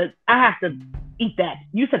have to eat that.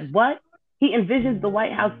 You said what? He envisions the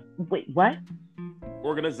White House. Wait, what?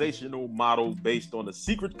 Organizational model based on the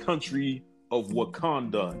secret country of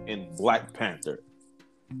Wakanda and Black Panther.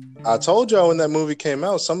 I told y'all when that movie came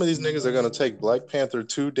out, some of these niggas are gonna take Black Panther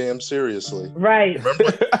too damn seriously. Right.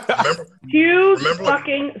 Remember? Huge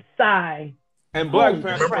fucking sigh. And Black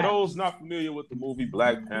Panther, for those not familiar with the movie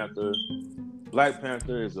Black Panther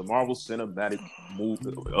is a Marvel Cinematic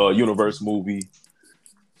Universe movie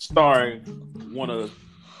starring one of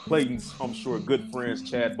Clayton's, I'm sure, good friends,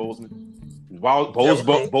 Chad Boseman,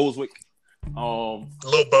 Boswick.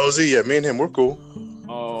 Lil Bozy, yeah, me and him, we're cool.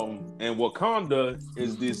 And Wakanda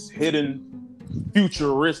is this hidden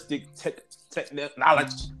futuristic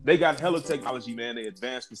technology. They got hella technology, man. They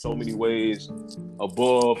advanced in so many ways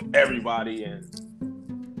above everybody. And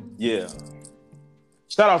yeah.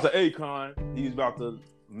 Shout out to Akon. He's about to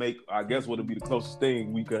make, I guess, what would be the closest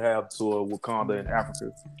thing we could have to a Wakanda in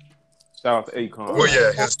Africa. Shout out to Akon. Well,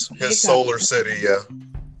 yeah, his solar city, yeah.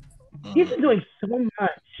 He's been doing so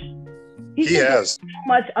much. He has so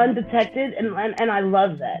much undetected, and I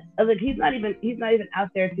love that. I was like, he's not even out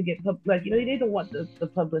there to get he doesn't want the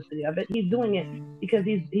publicity of it. He's doing it because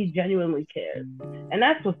he genuinely cares, and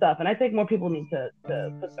that's what's up. And I think more people need to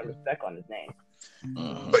put some respect on his name.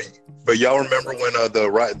 But y'all remember when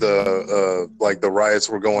the riots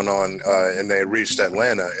were going on and they reached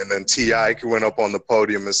Atlanta, and then T.I. went up on the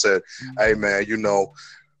podium and said, "Hey man,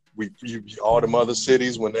 all them other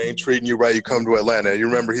cities, when they ain't treating you right, you come to Atlanta." You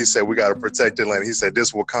remember he said, "We got to protect Atlanta." He said,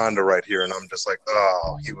 "This Wakanda right here," and I'm just like,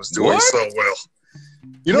 oh, he was doing so well.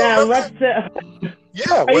 You know,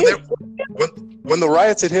 yeah. When the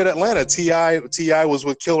riots had hit Atlanta, T.I. was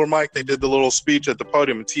with Killer Mike. They did the little speech at the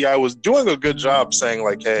podium, and T.I. was doing a good job saying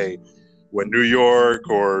like, "Hey, when New York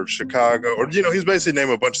or Chicago, or he's basically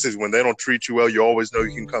naming a bunch of cities, when they don't treat you well, you always know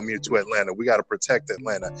you can come here to Atlanta. We got to protect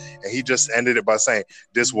Atlanta." And he just ended it by saying,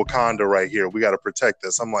 "This Wakanda right here, we got to protect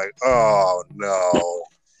this." I'm like, oh no,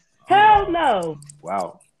 hell no,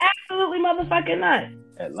 wow, absolutely motherfucking not.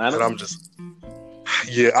 Atlanta, and I'm just,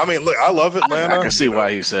 yeah. I mean, look, I love Atlanta. I can see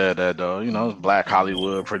why he said that though. It's Black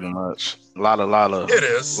Hollywood, pretty much. A lot of it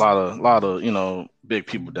is a lot of big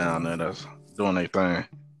people down there that's doing their thing.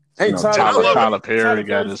 Hey, Tyler Perry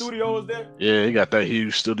got his studio there. Yeah, he got that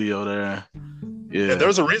huge studio there. Yeah,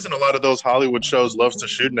 there's a reason a lot of those Hollywood shows loves to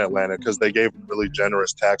shoot in Atlanta because they gave really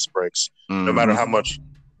generous tax breaks. Mm-hmm. No matter how much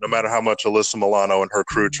Alyssa Milano and her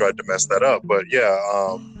crew tried to mess that up. But yeah,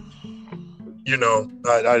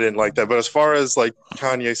 I didn't like that. But as far as like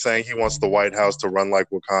Kanye saying he wants the White House to run like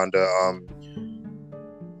Wakanda,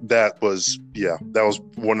 that was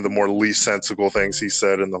one of the more least sensible things he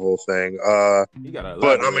said in the whole thing. He got on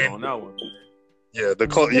that one.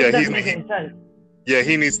 Yeah,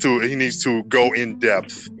 he needs to go in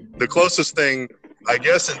depth. The closest thing, I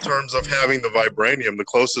guess, in terms of having the vibranium, the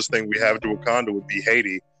closest thing we have to Wakanda would be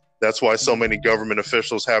Haiti. That's why so many government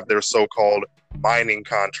officials have their so-called mining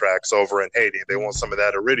contracts over in Haiti. They want some of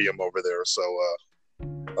that iridium over there. So,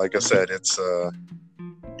 like I said, it's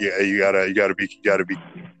you gotta be.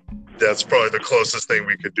 That's probably the closest thing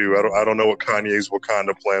we could do. I don't know what Kanye's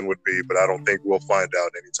Wakanda plan would be, but I don't think we'll find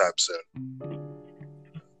out anytime soon.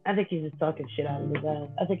 I think he's just talking shit out of his ass.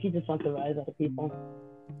 I think he just wants to rise other people.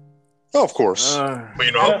 Oh, of course. But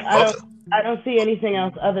I don't see anything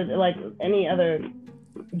else other than like any other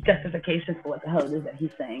justification for what the hell it is that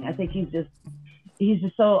he's saying. I think he's just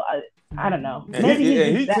so I don't know. And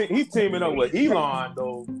he's teaming up with Elon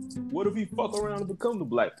though. What if he fuck around and become the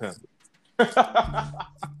Black Panther?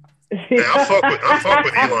 Yeah, I fuck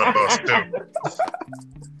with Elon Musk too.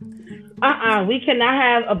 We cannot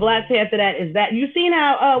have a Black Panther that is that. You seen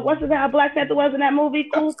how how Black Panther was in that movie?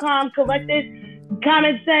 Cool, calm, collected,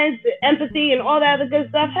 common sense, empathy, and all that other good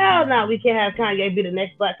stuff. Hell no, we can't have Kanye be the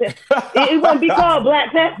next Black Panther. It won't be called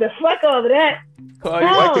Black Panther. Fuck all of that.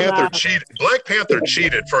 Black Panther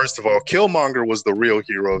cheated. First of all, Killmonger was the real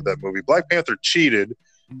hero of that movie. Black Panther cheated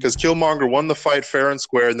because Killmonger won the fight fair and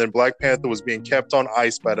square, and then Black Panther was being kept on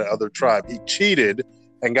ice by the other tribe. He cheated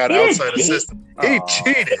and got outside assistance. He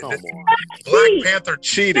cheated. Black Panther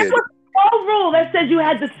cheated. No rule that says you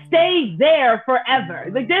had to stay there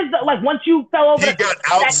forever. Like there's like once you fell over, he got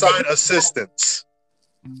outside assistance.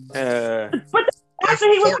 But after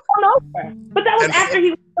he was thrown over. But that was after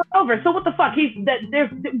he was thrown over. So what the fuck?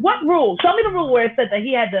 What rule? Show me the rule where it said that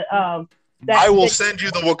he had to. I will send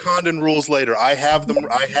you the Wakandan rules later. I have them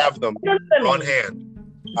on hand.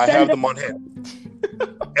 I have them on hand.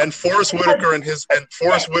 And Forrest Whitaker and his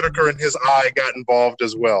eye got involved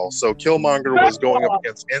as well. So Killmonger was going up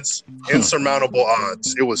against insurmountable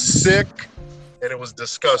odds. It was sick and it was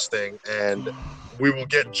disgusting, and we will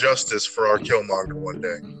get justice for our Killmonger one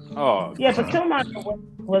day. Oh yeah, but Killmonger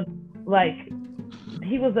was like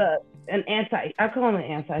he was I call him an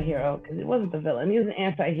anti-hero because he wasn't the villain. He was an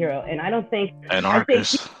anti-hero, and I don't think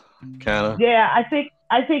anarchist kind of. Yeah, I think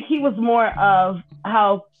he was more of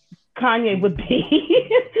how Kanye would be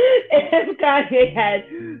if Kanye had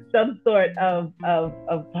some sort of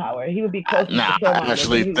power. He would be close to Killmonger. I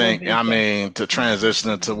actually think, to transition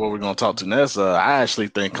into what we're going to talk to next, I actually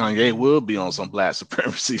think Kanye will be on some black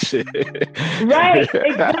supremacy shit. Right.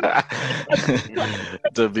 Exactly.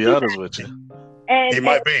 To be honest with you. He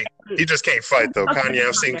might be. He just can't fight, though. Kanye,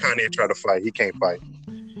 I've seen Kanye try to fight. He can't fight.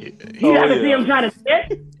 You ever see him try to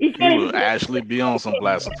spit? He will actually be on some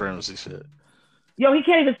black supremacy shit. Yo, he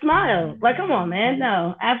can't even smile. Like, come on, man.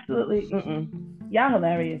 No, absolutely. Y'all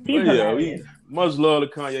hilarious. He's hilarious. Much love to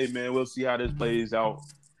Kanye, man. We'll see how this plays out.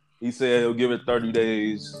 He said he'll give it 30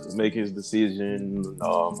 days to make his decision.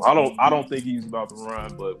 I don't think he's about to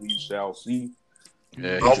run, but we shall see.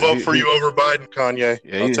 Yeah, I'll vote for you over Biden, Kanye.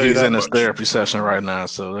 Yeah, he's in his therapy session right now,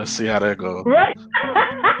 so let's see how that goes. Right.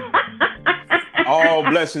 All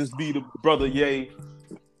blessings be to brother Ye.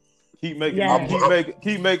 Keep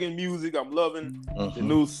making music. I'm loving the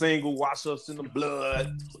new single, Wash Us in the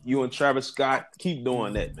Blood. You and Travis Scott, keep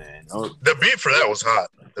doing that, man. The beat for that was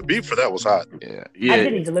hot. Yeah. I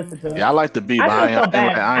didn't even listen to it. Yeah, I like the beat, but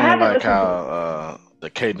I ain't like how the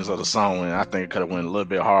cadence of the song went. I think it could have went a little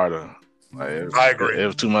bit harder. Like, I agree. It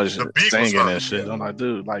was too much singing and shit. I'm like,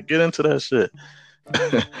 dude, get into that shit.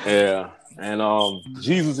 Yeah. And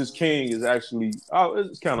Jesus is King is actually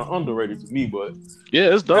it's kind of underrated to me, but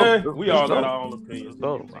yeah, it's dope. We all got our own opinions.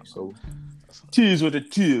 So tears with the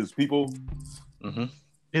tears, people. Mm-hmm.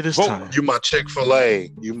 It is time. You my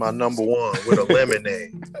Chick-fil-A. You my number one with a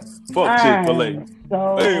lemonade. Fuck Chick-fil-A.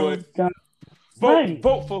 So anyway,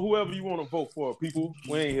 vote for whoever you want to vote for, people.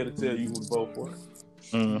 We ain't here to tell you who to vote for.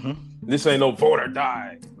 Mm-hmm. This ain't no vote or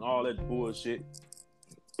die and all that bullshit.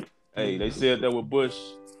 Hey, they said that with Bush.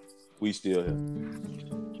 We still here.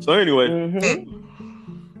 So anyway,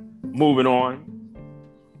 moving on.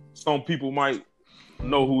 Some people might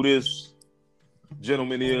know who this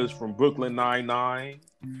gentleman is from Brooklyn Nine-Nine.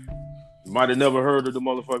 You might have never heard of the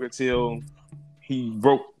motherfucker till he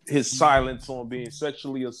broke his silence on being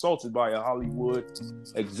sexually assaulted by a Hollywood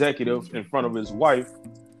executive in front of his wife,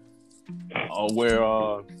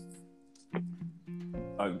 where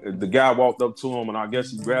the guy walked up to him and I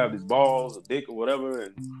guess he grabbed his balls or dick or whatever,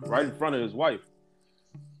 and right in front of his wife.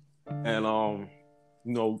 And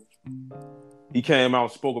he came out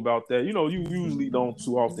and spoke about that. You usually don't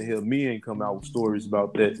too often hear men come out with stories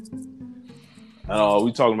about that.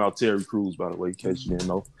 We talking about Terry Crews, by the way, in case you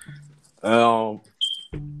didn't know.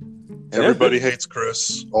 Everybody hates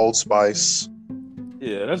Chris, Old Spice.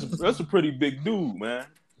 Yeah, that's a pretty big dude, man.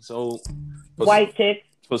 So white chick.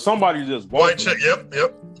 For somebody to just white chick, yep.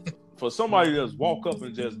 For somebody to just walk up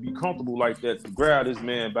and just be comfortable like that to grab this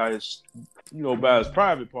man by his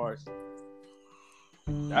private parts,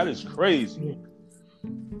 that is crazy.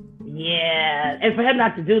 Yeah, and for him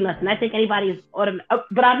not to do nothing, I think anybody is automatic.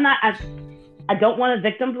 But I'm not. I don't want to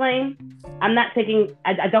victim blame. I'm not taking.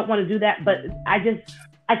 I don't want to do that. But I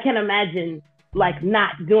can't imagine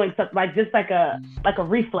not doing something just like a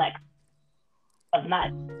reflex of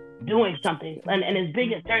not doing something. And as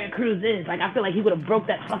big as Terry Crews is, I feel like he would have broke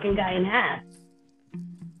that fucking guy in half.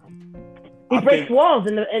 He breaks walls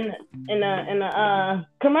in the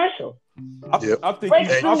commercial. I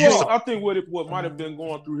think what might have been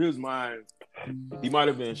going through his mind, he might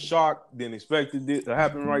have been shocked, then expected it to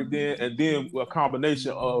happen right then, and then a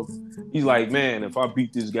combination of he's like, man, if I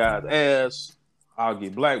beat this guy's ass, I'll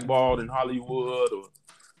get blackballed in Hollywood, or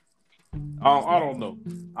I don't know.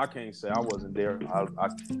 I can't say. I wasn't there.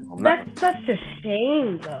 That's such a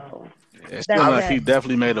shame, though. It's still like he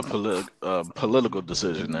definitely made a political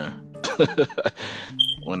decision there.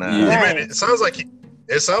 It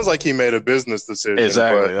sounds like he made a business decision.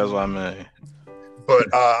 Exactly, that's what I mean.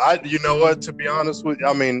 But you know what? To be honest with you,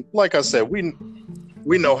 I mean, like I said,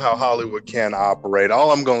 we know how Hollywood can operate.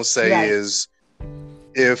 All I'm gonna say is,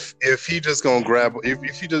 if he just gonna grab,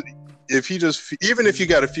 if he just even if you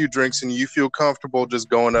got a few drinks and you feel comfortable just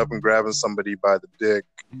going up and grabbing somebody by the dick,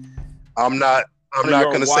 I'm not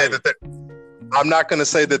gonna say that. I'm not gonna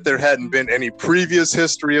say that there hadn't been any previous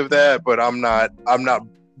history of that, but I'm not.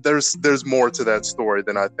 There's more to that story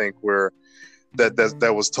than I think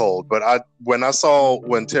that was told. But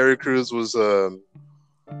when Terry Crews was,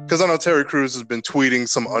 because I know Terry Crews has been tweeting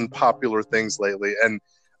some unpopular things lately, and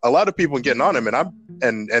a lot of people getting on him,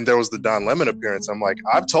 and there was the Don Lemon appearance. I'm like,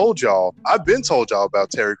 I've been told y'all about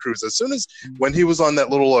Terry Crews. As soon as when he was on that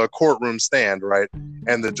little courtroom stand, right,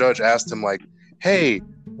 and the judge asked him like, hey,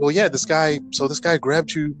 well, yeah, this guy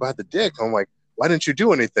grabbed you by the dick. I'm like, why didn't you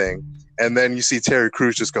do anything? And then you see Terry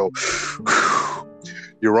Crews just go,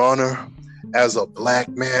 Your Honor, as a black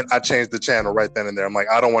man, I changed the channel right then and there. I'm like,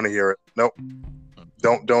 I don't want to hear it. Nope.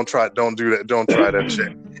 Don't do that. Don't try that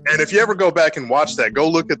shit. And if you ever go back and watch that, go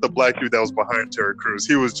look at the black dude that was behind Terry Crews.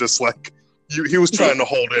 He was just like, he was trying to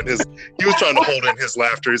hold in his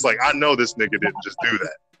laughter. He's like, I know this nigga didn't just do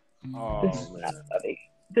that. Oh man.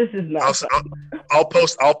 This is not. I'll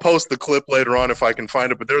post the clip later on if I can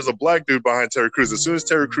find it. But there's a black dude behind Terry Crews. As soon as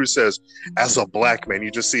Terry Crews says, "As a black man,"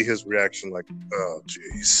 you just see his reaction, like, "Oh,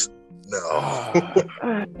 jeez, no."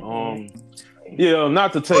 Yeah,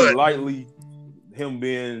 not to take lightly him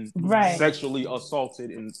being sexually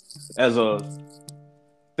assaulted and as a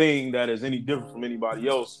thing that is any different from anybody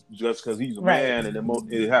else, just because he's a man and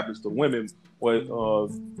it happens to women. But for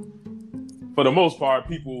the most part,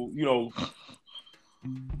 people,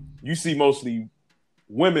 you see mostly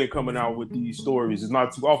women coming out with these stories. It's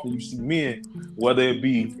not too often you see men, whether it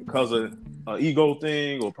be because of an ego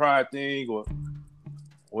thing or pride thing or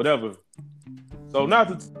whatever. So not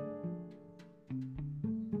to...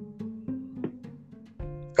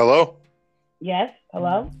 Hello? Yes,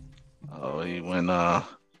 hello? Oh, he went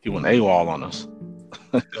AWOL on us.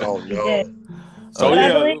 Oh, no. So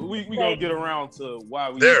yeah, we gonna get around to why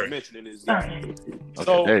we were mentioning this guy.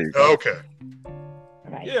 So there you go. Okay.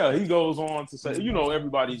 Yeah, he goes on to say,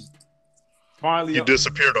 everybody's finally... You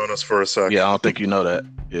disappeared on us for a second. Yeah, I don't think you know that.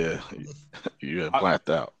 Yeah, you blacked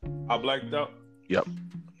out. I blacked out? Yep.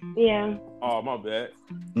 Yeah. Oh, my bad.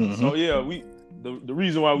 Mm-hmm. So yeah, the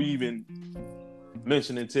reason why we even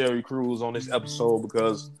mentioning Terry Crews on this episode,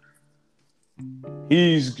 because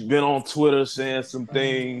he's been on Twitter saying some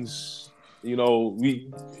things,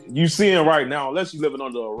 you seeing right now, unless you're living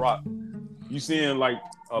under a rock, you seeing like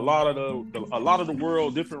a lot of the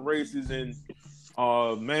world, different races in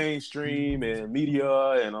mainstream and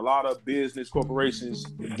media and a lot of business corporations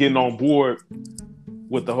getting on board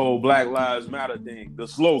with the whole Black Lives Matter thing, the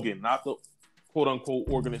slogan, not the quote unquote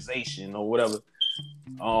organization or whatever.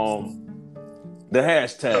 The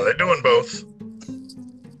hashtag. No, they're doing both.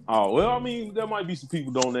 Oh, well, I mean, there might be some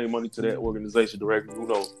people donate money to that organization directly. Who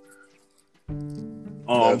knows?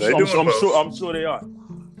 I'm sure they are.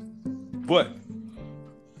 But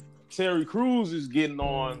Terry Crews is getting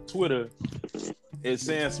on Twitter and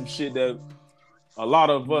saying some shit that a lot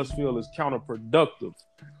of us feel is counterproductive.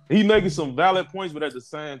 He's making some valid points, but at the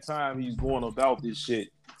same time, he's going about this shit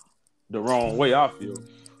the wrong way, I feel.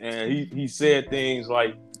 And he said things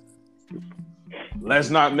like, let's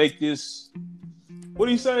not make this... What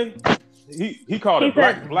did he say? He called it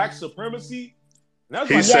black supremacy.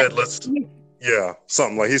 He said,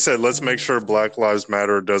 something like, he said, let's make sure Black Lives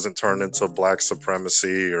Matter doesn't turn into black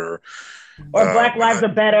supremacy or Black Lives are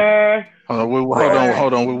better.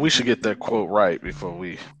 Hold on. We should get that quote right before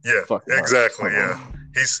we. Yeah, exactly. Yeah,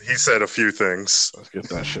 he said a few things. Let's get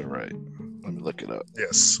that shit right. Let me look it up.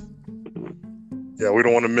 Yes. Yeah, we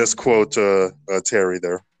don't want to misquote Terry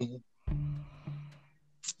there.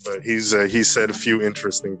 But he said a few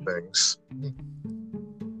interesting things.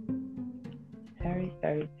 Terry.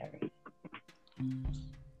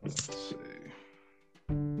 Let's see.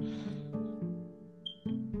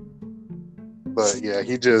 But yeah,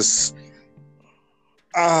 he just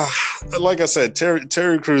like I said,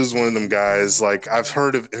 Terry Crews is one of them guys. Like I've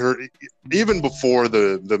heard of her even before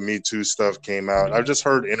the Me Too stuff came out. I've just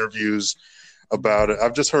heard interviews about it.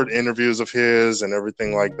 I've just heard interviews of his and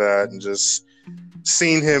everything like that, and just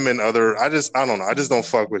seen him in other. I don't know. I just don't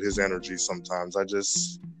fuck with his energy sometimes. I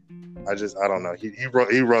don't know.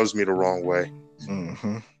 He rubs me the wrong way.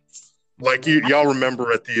 Mm-hmm. Like y'all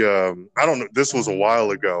remember at the I don't know. This was a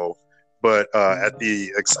while ago, but at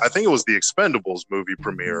the I think it was the Expendables movie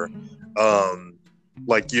premiere.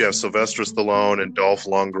 Like you have Sylvester Stallone and Dolph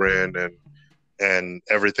Lundgren and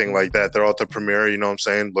everything like that. They're all at the premiere, you know what I'm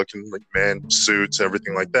saying? Looking like, man, suits,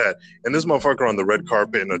 everything like that. And this motherfucker on the red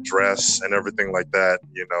carpet in a dress and everything like that,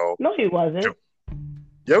 you know. No, he wasn't.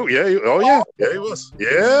 Yeah, he was.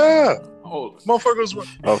 Yeah. Oh, Motherfucker was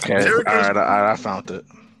Okay, all right, I found it.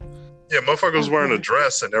 Yeah, motherfucker was wearing a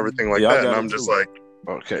dress and everything like Yeah, I that. got And it I'm just too. like,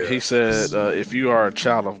 Okay, Yeah. he said, if you are a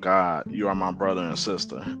child of God, you are my brother and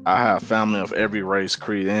sister. I have family of every race,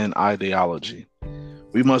 creed, and ideology.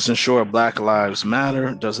 We must ensure Black Lives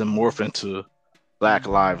Matter doesn't morph into Black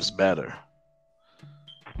Lives Better.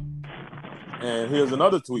 and here's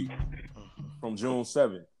another tweet from June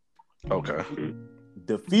 7th. Okay.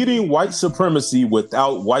 Defeating white supremacy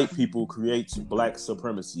without white people creates black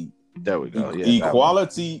supremacy. There we go. Yeah,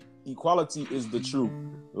 Equality is the truth.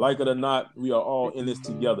 Like it or not, we are all in this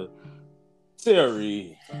together.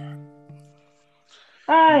 Terry.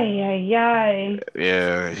 Ay.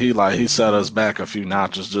 yeah, he set us back a few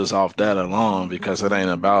notches just off that alone because it ain't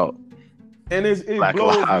about And it Black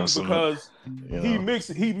blows lives, me because you he know.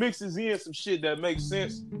 mixes in some shit that makes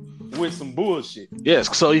sense with some bullshit.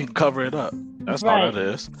 Yes, so you can cover it up. That's all Right. that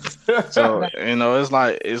is. So it's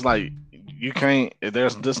like you can't.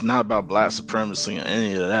 There's this not about black supremacy or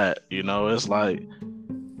any of that. It's like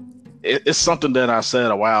it's something that I said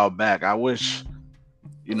a while back. I wish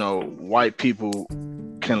white people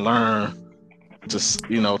can learn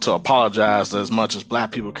to apologize as much as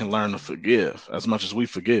black people can learn to forgive as much as we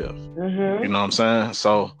forgive. Mm-hmm. You know what I'm saying?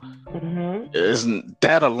 So isn't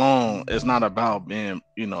that alone is not about being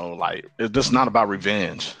like it's just not about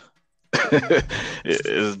revenge.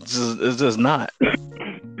 It's just not.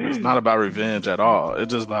 It's not about revenge at all.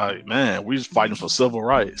 It's just like, man, we just fighting for civil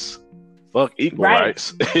rights. Fuck equal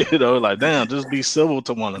rights. Like damn, just be civil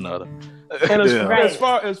to one another. And as Right.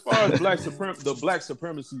 far as the black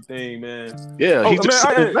supremacy thing, man. Yeah, he just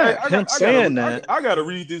said that. I gotta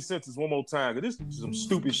read this sentence one more time because this is some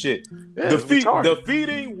stupid shit. Yeah, it's retarded.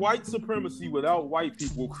 Defeating white supremacy without white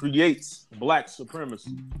people creates black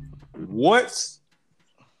supremacy. What?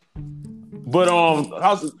 But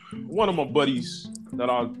one of my buddies that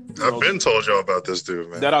I've been told y'all about this dude,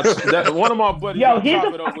 man. that one of my buddies Yo, I he's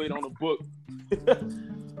chop it up with on the book.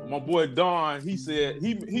 My boy Don, he said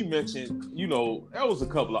he mentioned, there was a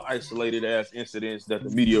couple of isolated ass incidents that the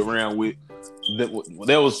media ran with.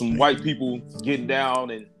 There was some white people getting down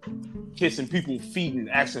and kissing people's feet and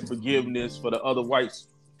asking forgiveness for the other whites'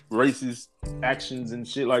 racist actions and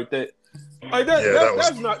shit like that. Like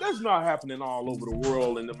that's not happening all over the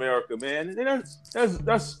world in America, man. And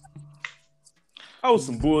that was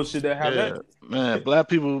some bullshit that happened. Yeah, man, black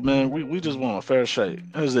people, man, we just want a fair shake.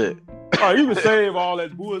 That's it. All right, you can save all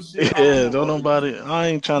that bullshit. Yeah, don't nobody. I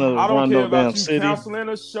ain't trying to I don't run care no damn about you city. canceling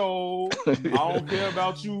a show. I don't care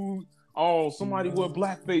about you. Oh, somebody with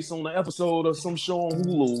blackface on the episode of some show on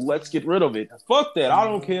Hulu. Let's get rid of it. Fuck that. I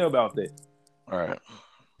don't care about that. All right.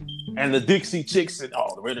 And the Dixie Chicks and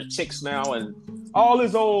we're the chicks now and all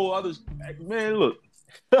this old other man. Look,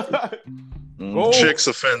 go Chicks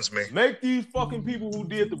offends me. make these fucking people who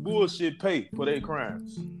did the bullshit pay for their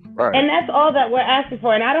crimes. Right. And that's all that we're asking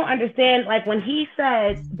for. And I don't understand, like when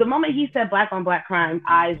the moment he said black on black crime,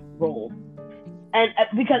 eyes rolled.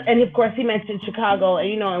 And of course he mentioned Chicago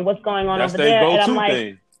and and what's going on That's over their there. And go-to I'm like,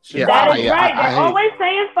 thing. Yeah, that is I right. They're hate- always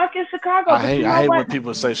saying fucking Chicago. I hate when what?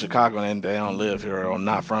 people say Chicago and they don't live here or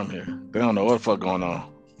not from here. They don't know what the fuck going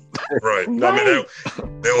on. Right. I mean,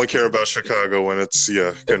 they only care about Chicago when it's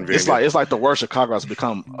convenient. It's like the word Chicago has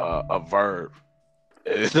become a verb.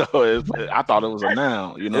 I thought it was a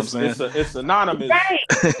noun. You know what I'm saying? It's anonymous.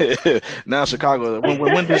 Right. Now Chicago.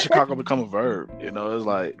 When did Chicago become a verb? It's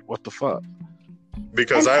like what the fuck?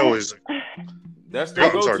 Because I always That's their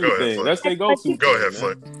I'm sorry, go-to go ahead, thing. Flic. That's their go-to. go ahead, thing,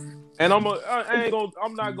 Flic. man. And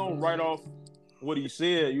I'm not gonna write off what he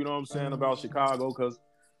said. You know what I'm saying about Chicago because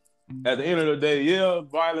at the end of the day, yeah,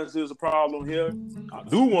 violence is a problem here. I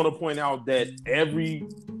do want to point out that every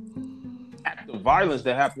act of violence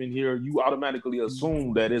that happened here, you automatically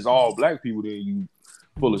assume that it's all black people. Then you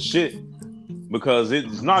full of shit because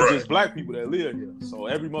it's not just black people that live here. So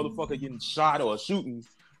every motherfucker getting shot or shooting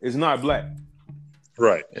is not black.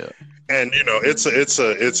 Right. Yeah. And it's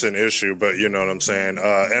an issue, but you know what I'm saying.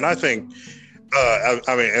 And I think, I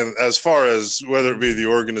mean, and as far as whether it be the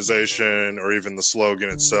organization or even the slogan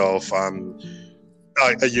itself, I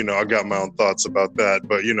got my own thoughts about that.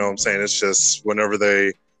 But you know what I'm saying. It's just whenever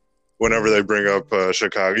they bring up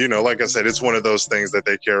Chicago, like I said, it's one of those things that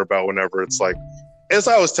they care about whenever it's like. As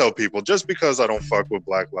I always tell people, just because I don't fuck with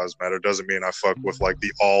Black Lives Matter doesn't mean I fuck with like the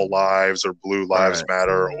All Lives or Blue Lives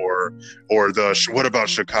Matter or the what about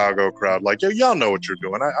Chicago crowd. Like, y'all know what you're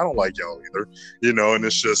doing. I don't like y'all either, and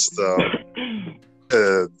it's just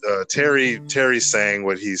Terry saying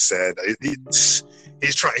what he said.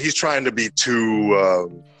 He's trying to be too.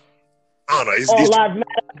 I don't know. All lives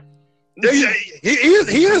matter. Yeah,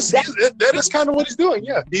 he is. That is kind of what he's doing.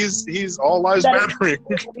 Yeah, he's all lives mattering.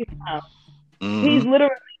 He's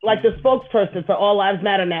literally like the spokesperson for All Lives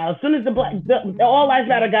Matter now. As soon as the All Lives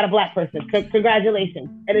Matter got a black person, congratulations.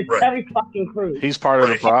 And it's Terry fucking Crews. He's part of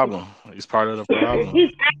the problem. He's part of the problem.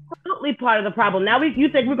 He's absolutely part of the problem. Now you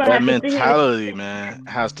think we're gonna that have to mentality, man,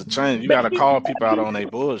 has to change. You got to call people out on their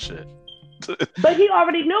bullshit. But he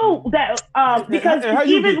already knew that because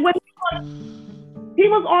even when he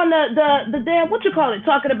was on the damn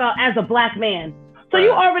talking about as a black man. So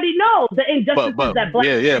you already know the injustices that black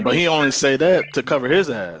men but he only say that to cover his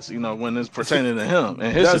ass, when it's pertaining to him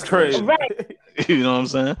and his That's situation. Right. You know what I'm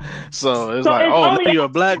saying? So it's like, now you're a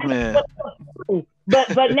black man.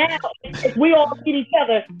 But now if we all meet each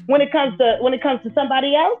other when it comes to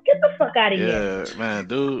somebody else, get the fuck out of here. Yeah, man,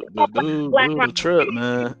 dude, the trip,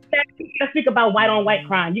 man. You gotta speak about white on white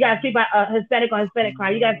crime. You gotta speak about Hispanic on Hispanic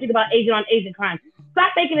crime. You gotta speak about Asian on Asian crime.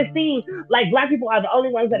 Stop making it seem like black people are the only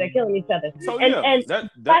ones that are killing each other. So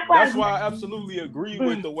that's why I absolutely agree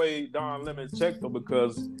with the way Don Lemon checked him,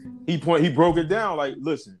 because he broke it down like,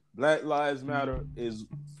 listen, Black Lives Matter is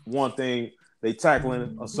one thing. They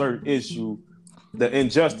tackling a certain issue, the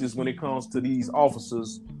injustice when it comes to these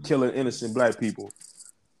officers killing innocent black people.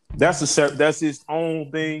 That's his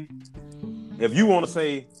own thing. If you want to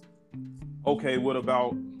say, okay, what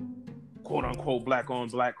about quote unquote black on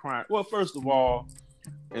black crime? Well, first of all,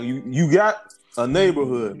 and you got a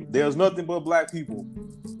neighborhood. There's nothing but black people.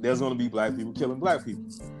 There's going to be black people killing black people.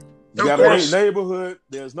 You got a neighborhood.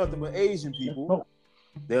 There's nothing but Asian people.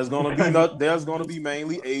 There's going to be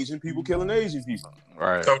mainly Asian people killing Asian people.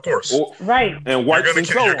 Right. Of course. Right. And whites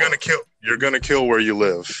you're gonna kill where you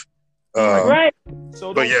live. Right.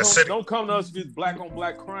 So don't come to us with this black on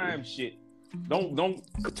black crime shit. Don't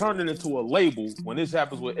turn it into a label when this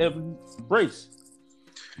happens with every race.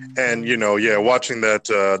 And watching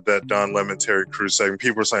that Don Lemon Terry Crews segment,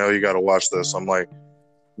 people are saying, "Oh, you got to watch this." I'm like,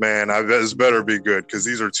 man, this better be good, because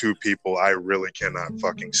these are two people I really cannot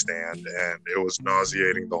fucking stand, and it was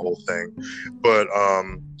nauseating, the whole thing. But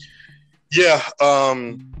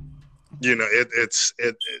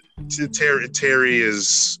Terry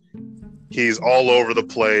is, he's all over the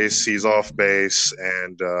place. He's off base,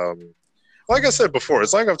 and like I said before,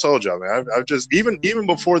 it's like I've told y'all, man. I've just even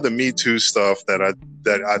before the Me Too stuff that I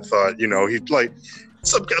thought, he'd like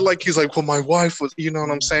some guy, like he's like, well, my wife was, you know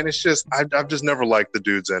what I'm saying? It's just I've just never liked the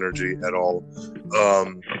dude's energy at all.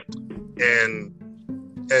 And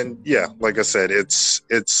yeah, like I said, it's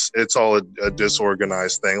all a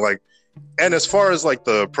disorganized thing. Like, and as far as like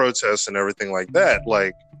the protests and everything like that,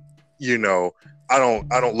 like, I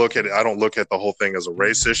don't look at the whole thing as a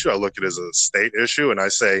race issue. I look at it as a state issue, and I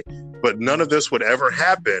say, but none of this would ever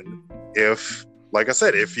happen if, like I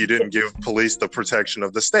said, if you didn't give police the protection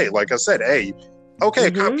of the state. Like I said, hey, okay,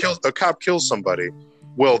 a cop kills somebody.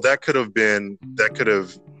 Well,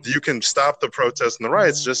 you can stop the protests and the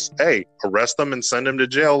riots. Just, hey, arrest them and send them to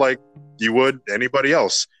jail like you would anybody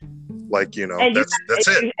else. Like, that's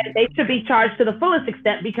it. They should be charged to the fullest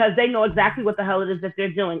extent, because they know exactly what the hell it is that they're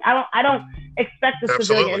doing. I don't expect the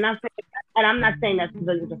civilian, and I'm not saying that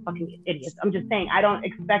civilians are fucking idiots. I'm just saying I don't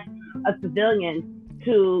expect a civilian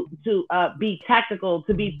to be tactical,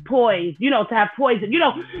 to be poised, to have poison,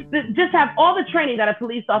 just have all the training that a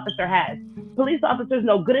police officer has. Police officers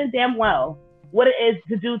know good and damn well what it is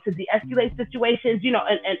to do to de-escalate situations,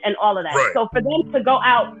 and all of that. Right. So for them to go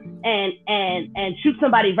out and shoot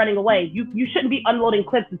somebody running away, you shouldn't be unloading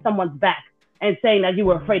clips in someone's back and saying that you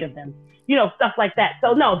were afraid of them, stuff like that.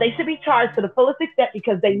 So no, they should be charged to the fullest extent,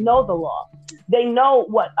 because they know the law. They know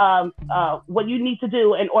what you need to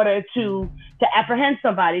do in order to apprehend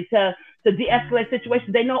somebody, to de-escalate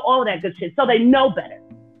situations. They know all of that good shit. So they know better.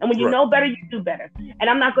 And when you know better, you do better. And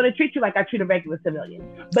I'm not going to treat you like I treat a regular civilian.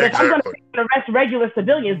 But if I'm going to arrest regular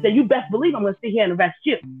civilians, then you best believe I'm going to sit here and arrest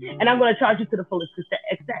you. And I'm going to charge you to the fullest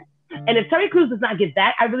extent. And if Terry Crews does not get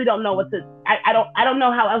that, I really don't know what to. I don't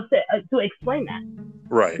know how else to explain that.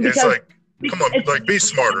 Right. Because it's like, come on, like, be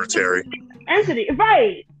smarter, Terry. Entity.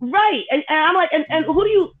 Right. And I'm like, and who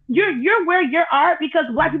do you're where you are because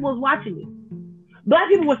black people was watching you. Black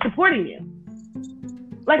people were supporting you.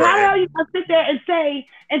 Like, how the hell you gonna sit there and say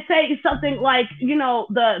something like,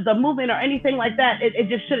 the movement or anything like that, it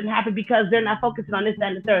just shouldn't happen because they're not focusing on this, that,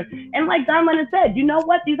 and the third. And like Don Lemon said, you know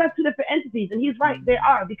what? These are two different entities, and he's right. They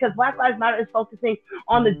are, because Black Lives Matter is focusing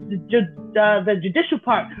on the judicial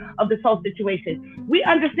part of this whole situation. We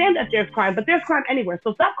understand that there's crime, but there's crime anywhere.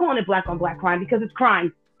 So stop calling it black on black crime, because it's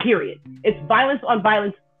crime, period. It's violence on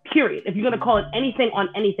violence, period. If you're going to call it anything on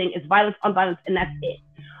anything, it's violence on violence, and that's it.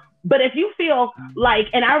 But if you feel like,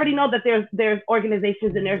 and I already know that there's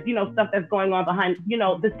organizations and there's, stuff that's going on behind,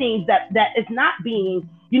 the scenes that is not being,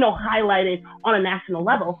 highlighted on a national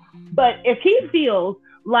level. But if he feels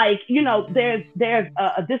like, there's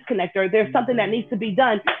a disconnect or there's something that needs to be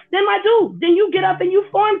done, then my dude, then you get up and you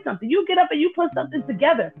form something. You get up and you put something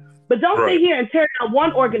together. But don't sit here and tear down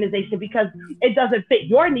one organization because it doesn't fit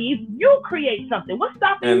your needs. You create something. What's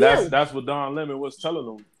stopping you? And that's what Don Lemon was telling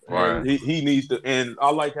them. Right. He needs to, and I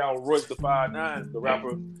like how Royce the 5'9", the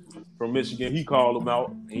rapper from Michigan, he called him out,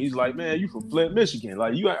 and he's like, "Man, you from Flint, Michigan?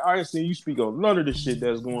 Like, I ain't seen you speak on none of the shit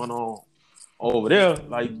that's going on over there.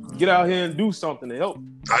 Like, get out here and do something to help."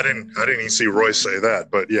 I didn't even see Royce say that,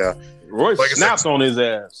 but yeah, Royce snapped on his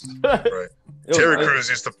ass. Right.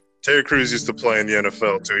 Terry Crews used to play in the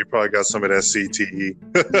NFL too. He probably got some of that CTE.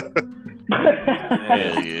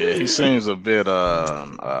 Yeah, he seems a bit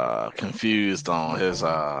confused on his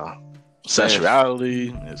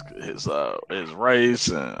sexuality, his race,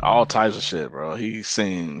 and all types of shit, bro. He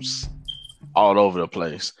seems all over the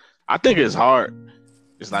place. I think his heart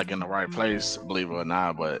is like in the right place, believe it or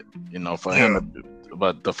not. But for him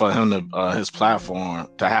to his platform,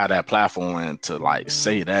 to have that platform and to like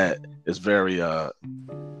say that is very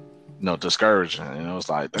discouraging. It's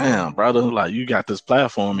like, damn, brother, like you got this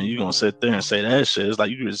platform and you gonna sit there and say that shit. It's like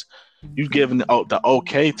you giving the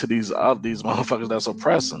okay to these motherfuckers that's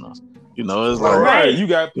oppressing us. It's like, right. You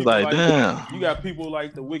got people like damn. You got people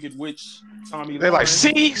like the Wicked Witch Tommy. They're like,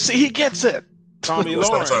 see, he gets it. Tommy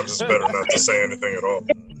Lawrence. Sometimes it's better not to say anything at all.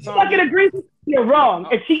 If she fucking agrees with you, you're wrong.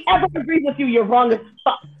 If she ever agrees with you, you're wrong as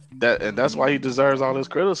fuck. That's why he deserves all this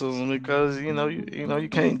criticism, because you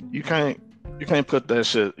can't put that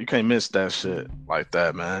shit. You can't miss that shit like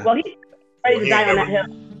that, man. Well, he's ready to die on that hill.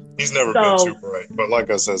 He's never been too bright, but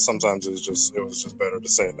like I said, sometimes it was just better to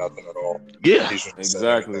say nothing at all. Yeah,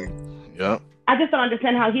 exactly. Yeah. I just don't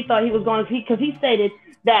understand how he thought he was going to, because he stated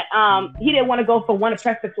that he didn't want to go from one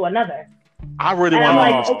oppressor to another. I really want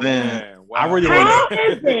to understand. Wow. How is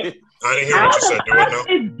it? I didn't hear what you said. Do it now.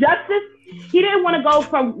 Is justice? He didn't want to go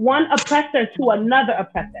from one oppressor to another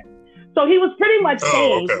oppressor. So he was pretty much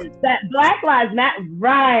saying that Black Lives Matter.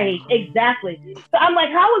 Right, exactly. So I'm like,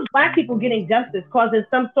 how is Black people getting justice causing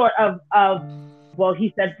some sort of well,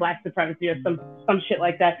 he said Black supremacy or some shit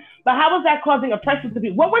like that. But how is that causing oppression to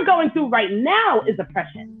be? What we're going through right now is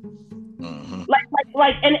oppression. Mm-hmm.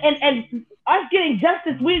 Like, and us getting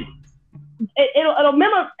justice, it'll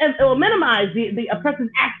minimize the oppressor's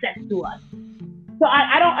access to us. So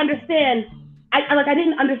I don't understand. I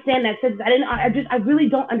didn't understand that sentence. I really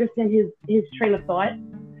don't understand his train of thought,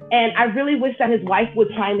 and I really wish that his wife would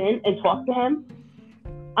chime in and talk to him.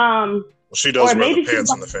 Well, she does wear the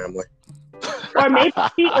pants in the family. Or maybe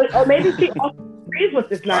she also agrees with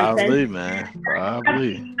this nonsense. Probably, man.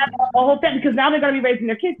 Probably. A whole thing, because now they're going to be raising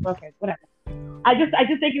their kids. Okay, whatever. I just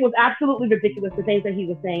think it was absolutely ridiculous, the things that he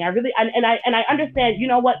was saying. I understand. You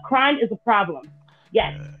know what? Crime is a problem.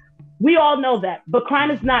 Yes. We all know that, but crime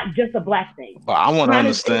is not just a Black thing. But I want to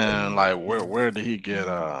understand, like, where did he get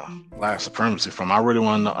Black supremacy from? I really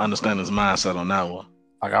want to understand his mindset on that one.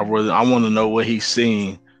 Like, I want to know what he's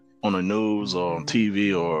seen on the news or on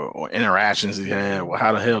TV or interactions he had. Well,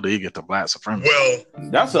 how the hell did he get the Black supremacy? Well,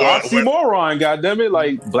 that's an oxymoron, goddammit.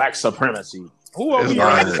 Like, Black supremacy. Who are we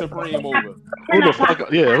supreme over? Who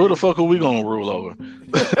the fuck are we gonna rule over?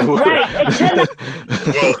 Right.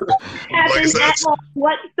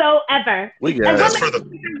 Whatsoever. That's for the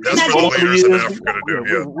leaders in Africa to do.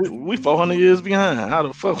 Yeah. We 400 years behind. How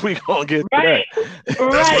the fuck we gonna get that?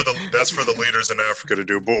 That's for the leaders in Africa to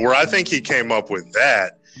do. But where I think he came up with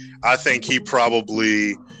that, I think he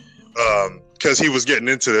probably because he was getting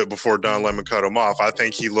into it before Don Lemon cut him off. I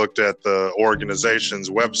think he looked at the organization's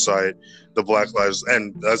website, the Black Lives,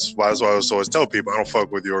 and that's why I always tell people I don't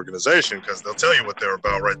fuck with the organization, because they'll tell you what they're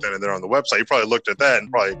about right then and there on the website. He probably looked at that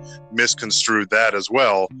and probably misconstrued that as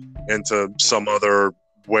well into some other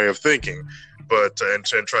way of thinking, but and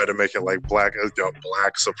try to make it like black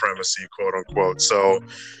supremacy, quote unquote. So,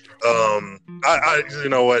 I you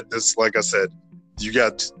know what? It's like I said,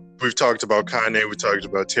 we've talked about Kanye, we talked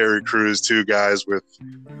about Terry Crews, two guys with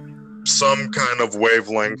some kind of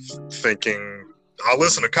wavelength thinking. I'll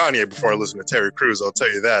listen to Kanye before I listen to Terry Crews, I'll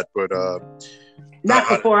tell you that, but not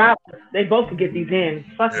for 4 hours. They both could get these in.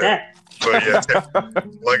 Fuck that. But yeah,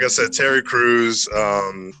 like I said, Terry Crews,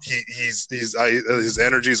 his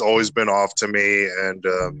energy's always been off to me, and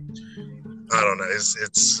I don't know.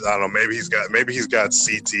 I don't know. Maybe he's got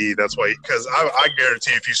CTE. That's why. Because I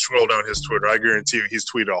guarantee, if you scroll down his Twitter, I guarantee you he's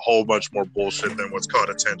tweeted a whole bunch more bullshit than what's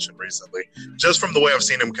caught attention recently. Just from the way I've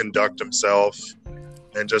seen him conduct himself,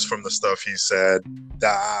 and just from the stuff he said,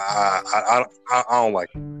 I don't like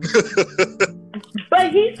it.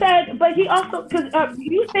 But he also, because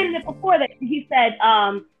you stated it before that he said,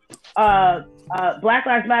 Black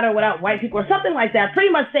Lives Matter without white people or something like that, pretty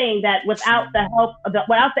much saying that without the help,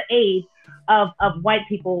 without the aid of white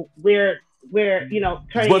people, we're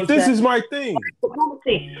turning. But this is my thing. Who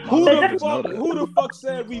the the fuck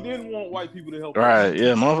said we didn't want white people to help? Right?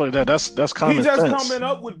 Yeah, motherfucker. That's common He just sense. coming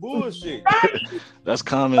up with bullshit. That's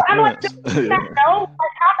common sense. Know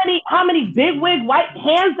how many bigwig white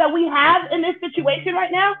hands that we have in this situation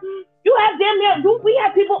right now? You have we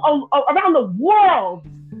have people around the world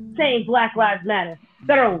saying Black Lives Matter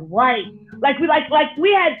that are white.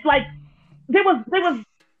 We had there was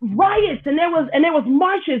riots and there was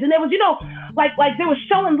marches and there was there was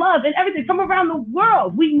showing love and everything from around the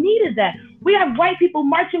world. We needed that. We have white people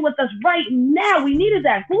marching with us right now. We needed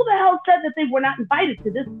that. Who the hell said that they were not invited to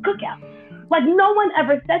this cookout? Like, no one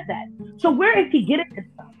ever said that. So where is he getting this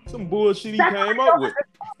from? Some bullshit he came up with.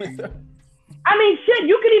 I mean, shit,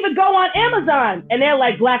 you could even go on Amazon and they're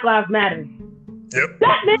like, Black Lives Matter. Yep.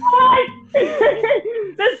 That nigga right.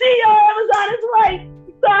 The CEO of Amazon is right.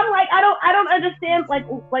 So I'm like, I don't understand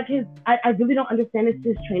I really don't understand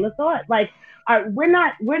his train of thought. Like, we're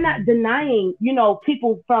not denying,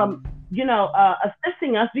 people from,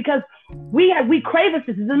 assisting us because we crave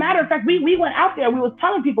assistance. As a matter of fact, we went out there, we was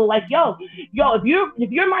telling people like, yo,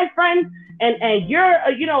 if you're my friend and you're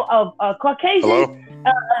a Caucasian, hello?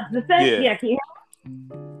 can you hear me?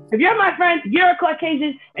 If you're my friend, you're a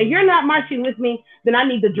Caucasian, and you're not marching with me, then I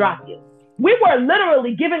need to drop you. We were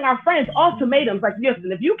literally giving our friends ultimatums like,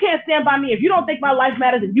 listen, if you can't stand by me, if you don't think my life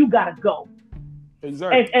matters, then you gotta go.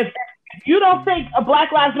 Exactly. If you don't think a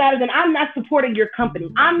Black Lives Matter, then I'm not supporting your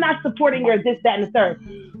company. I'm not supporting your this, that, and the third.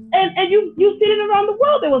 And you see it around the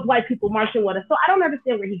world. There was white people marching with us. So I don't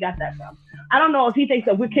understand where he got that from. I don't know if he thinks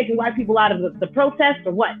that we're kicking white people out of the protest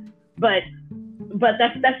or what. But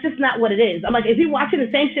that's just not what it is. I'm like, is he watching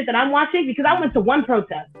the same shit that I'm watching? Because I went to one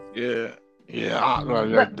protest. Yeah. The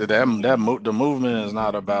movement is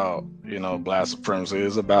not about, black supremacy.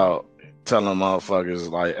 It's about telling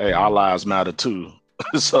motherfuckers like, hey, our lives matter too.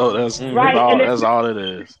 So that's right. That's all it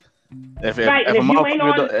is. If you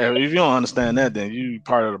don't understand that, then you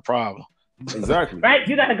part of the problem. Exactly. Right?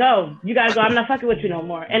 You gotta go. I'm not fucking with you no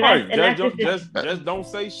more. And right. Just don't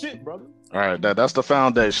say shit, brother. All right, that's the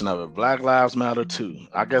foundation of it. Black Lives Matter too.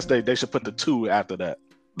 I guess they should put the 2 after that.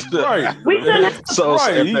 Right. So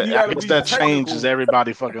right. I guess that changes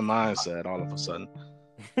everybody fucking mindset all of a sudden.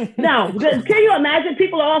 No, can you imagine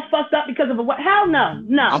people are all fucked up because of what? Hell no.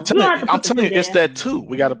 I'm telling you, it's that 2.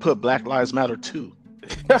 We got to put Black Lives Matter 2.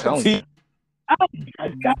 I'm telling you. Oh my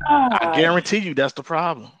God. I guarantee you that's the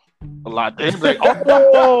problem. A lot. They're like,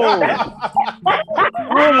 oh my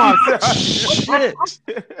God, shit.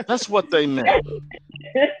 That's what they meant.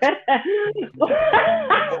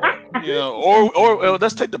 Or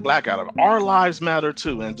let's take the black out of it. Our lives matter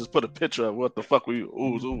too, and just put a picture of what the fuck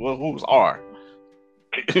who's are.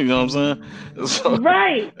 You know what I'm saying? So,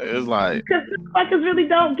 right. It's like, because fuckers really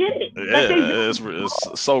don't get it. Yeah, it's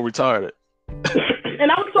so retarded.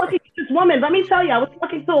 And I was talking to this woman. Let me tell you, I was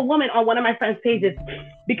talking to a woman on one of my friend's pages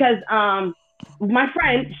because my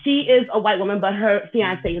friend, she is a white woman, but her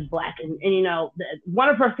fiance is black, and one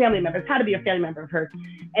of her family members had to be a family member of hers,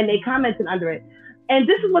 and they commented under it. And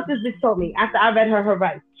this is what this bitch told me after I read her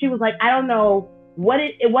rights. She was like, I don't know what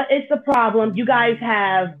is the problem. You guys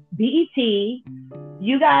have BET.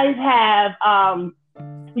 You guys have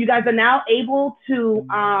you guys are now able to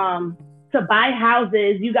buy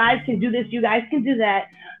houses. You guys can do this. You guys can do that.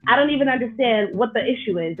 I don't even understand what the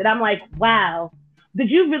issue is. And I'm like, wow, did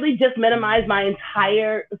you really just minimize my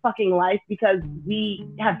entire fucking life because we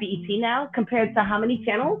have BET now compared to how many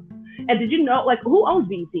channels? And did you know, like, who owns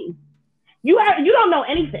BET? You don't know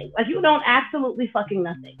anything. Like, you don't absolutely fucking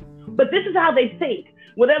nothing. But this is how they think.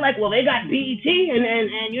 Well, they're like, well, they got BET and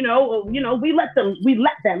we let them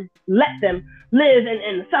live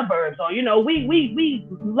in the suburbs, or we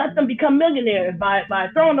let them become millionaires by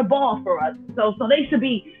throwing the ball for us. So they should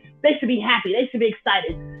be happy. They should be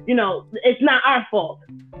excited. It's not our fault.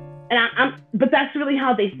 And but that's really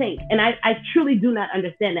how they think. And I truly do not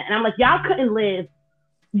understand that. And I'm like, y'all couldn't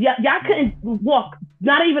walk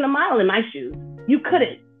not even a mile in my shoes. You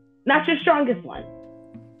couldn't. Not your strongest one.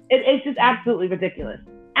 It's just absolutely ridiculous.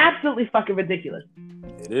 Absolutely fucking ridiculous.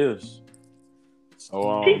 It is.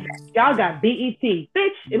 So she said, y'all got BET.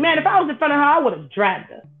 Bitch, man, if I was in front of her, I would have dragged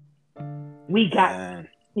her. We got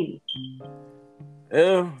BET.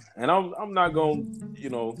 Yeah, and I'm not going,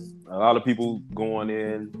 a lot of people going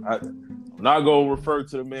in. I'm not going to refer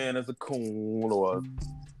to the man as a coon or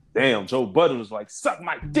damn, Joe Budden was like, suck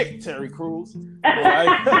my dick, Terry Crews.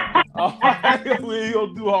 Like, we ain't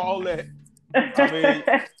gonna do all that. I mean,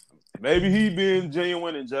 maybe he being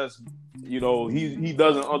genuine and just, he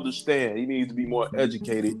doesn't understand. He needs to be more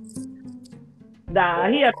educated. Nah,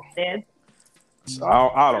 he understands. So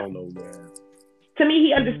I don't know, man. To me,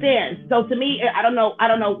 he understands. So to me, I don't know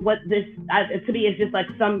what this. To me, it's just like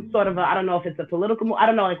some sort of I don't know if it's a political. I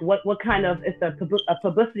don't know like what kind of it's a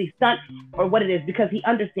publicity stunt or what it is, because he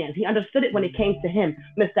understands. He understood it when it came to him,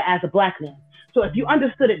 Mr. As a Black man. So if you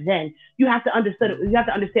understood it then, you have to understand it. You have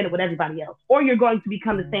to understand it with everybody else, or you're going to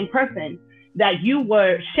become the same person that you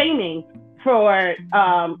were shaming for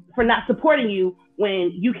not supporting you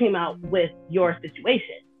when you came out with your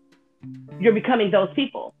situation. You're becoming those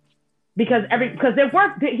people. Because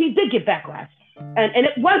he did get backlash, and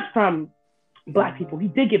it was from Black people. He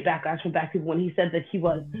did get backlash from Black people when he said that he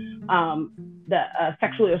was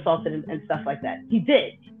sexually assaulted and stuff like that. He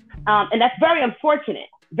did, and that's very unfortunate.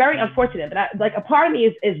 Very unfortunate. But a part of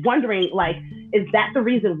me is wondering, like, is that the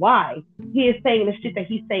reason why he is saying the shit that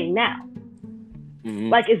he's saying now? Mm-hmm.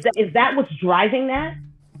 Like, is that what's driving that?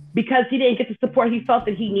 Because he didn't get the support he felt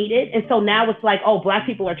that he needed, and so now it's like, oh, Black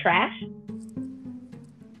people are trash.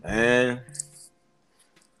 And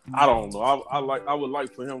I don't know. I would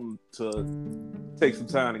like for him to take some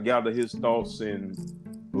time to gather his thoughts and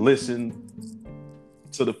listen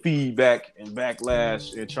to the feedback and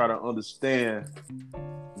backlash and try to understand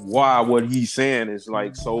why what he's saying is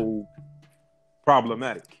like so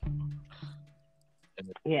problematic.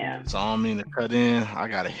 Yeah. So I don't mean to cut in. I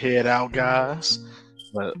gotta head out, guys.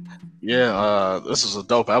 But yeah, this is a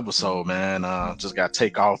dope episode, man. Just gotta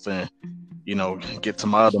take off and get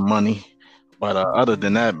some other money. But other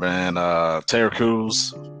than that, man, Terry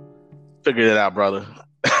Crews, figure it out, brother.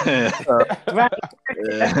 And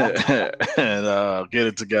get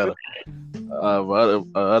it together. But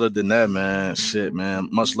other than that, man, shit, man.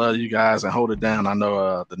 Much love to you guys and hold it down. I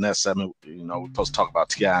know the next segment, we're supposed to talk about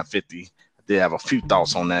T.I. and 50. I did have a few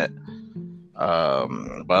thoughts on that.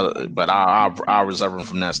 But I'll reserve them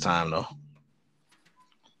for next time, though.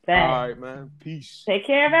 All right, man. Peace. Take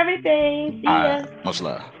care of everything. See ya. Right. Much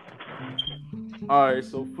love. All right,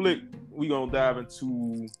 so Flic, we gonna dive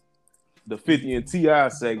into the 50 and T.I.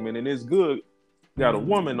 segment, and it's good. Got a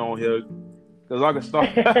woman on here because I can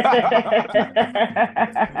start.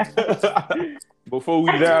 Before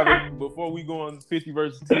we go on 50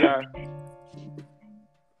 versus T.I.,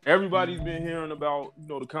 everybody's been hearing about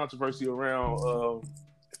the controversy around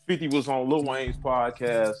 50 was on Lil Wayne's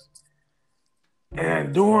podcast.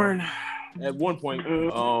 And at one point,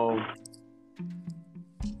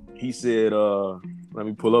 he said, let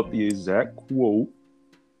me pull up the exact quote.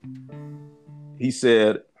 He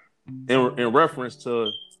said, in reference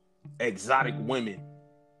to exotic women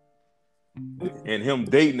and him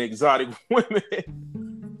dating exotic women,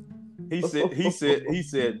 he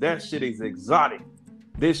said that shit is exotic.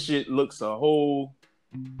 This shit looks a whole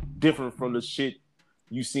different from the shit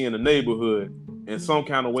you see in the neighborhood. In some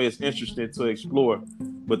kind of way, it's interesting to explore.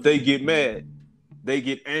 But they get mad. They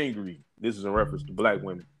get angry. This is in reference to Black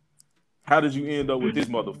women. How did you end up with this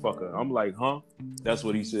motherfucker? I'm like, huh? That's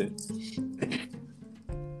what he said.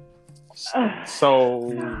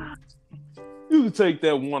 So you can take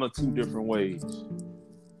that one or two different ways.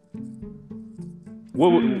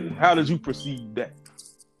 How did you perceive that?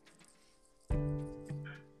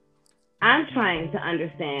 I'm trying to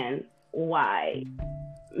understand why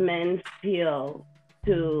men feel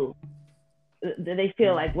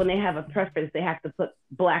like when they have a preference, they have to put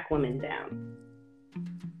Black women down,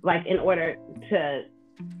 like in order to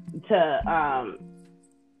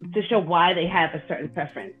show why they have a certain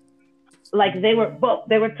preference. Like they were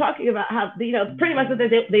talking about how pretty much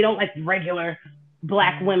that they don't like regular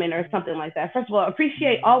Black women or something like that. First of all,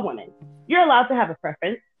 appreciate all women. You're allowed to have a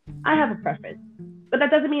preference. I have a preference. But that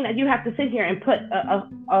doesn't mean that you have to sit here and put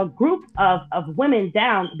a group of women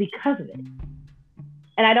down because of it.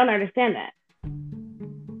 And I don't understand that.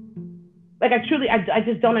 Like I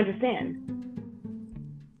just don't understand.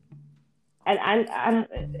 And I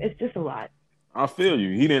it's just a lot. I feel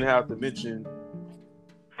you. He didn't have to mention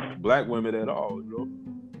Black women at all,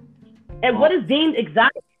 And what is deemed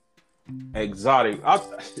exotic? Exotic.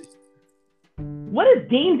 What is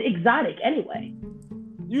deemed exotic anyway?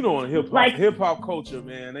 In hip hop culture,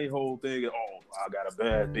 man, they whole thing, I got a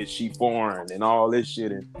bad bitch, she foreign and all this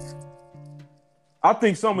shit. And I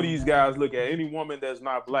think some of these guys look at any woman that's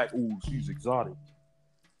not Black, ooh, she's exotic.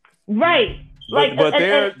 Right. But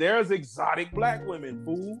there's exotic Black women,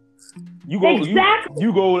 fool. You go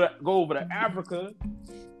over to Africa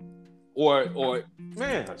or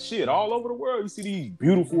man, shit, all over the world. You see these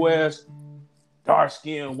beautiful ass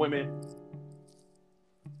dark-skinned women,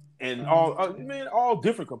 and all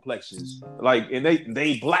different complexions. Like, and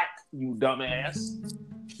they black, you dumbass.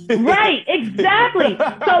 Right, exactly.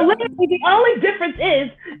 So literally, the only difference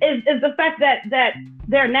is the fact that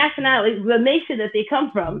their nationality, the nation that they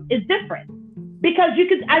come from, is different. Because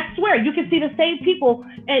I swear, you can see the same people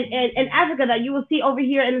in Africa that you will see over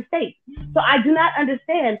here in the States. So I do not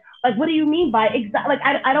understand. Like, what do you mean by like?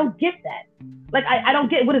 I don't get that. Like, I don't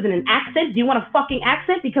get, what is it, an accent? Do you want a fucking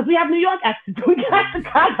accent? Because we have New York accents, we got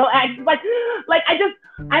Chicago accents. Like I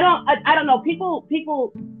don't know.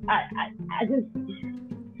 People, I just,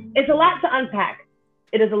 it's a lot to unpack.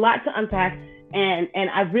 It is a lot to unpack, and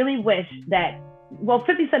I really wish that. Well,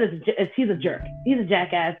 50 Cent he's a jerk. He's a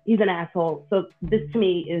jackass. He's an asshole. So this to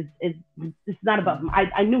me is it's not above him.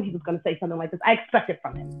 I knew he was going to say something like this. I expect it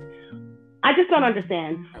from him. I just don't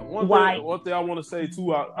understand why. One thing I want to say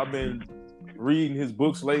too, I've been reading his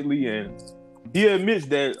books lately, and he admits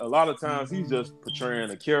that a lot of times he's just portraying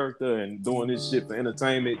a character and doing this shit for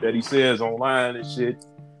entertainment that he says online and shit.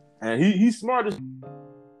 And he's smart as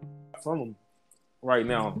from him right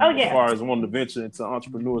now. Oh, yeah. As far as wanting to venture into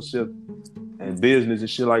entrepreneurship and business and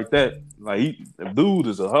shit like that. Like, the dude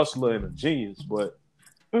is a hustler and a genius, but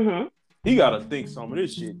he got to think some of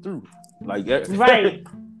this shit through. Like that. Right.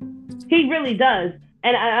 He really does.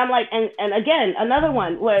 And I'm like, and again, another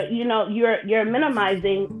one where, you're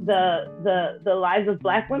minimizing the lives of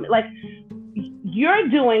Black women. Like, you're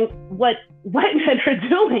doing what white men are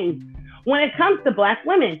doing when it comes to Black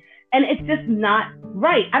women. And it's just not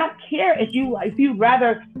right. I don't care if you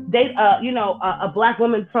rather date a Black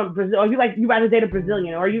woman from Brazil, or you rather date a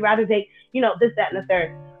Brazilian, or you rather date this, that, and the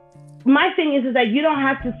third. My thing is that you don't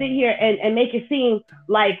have to sit here and make it seem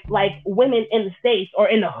like women in the States or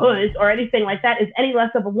in the hoods or anything like that is any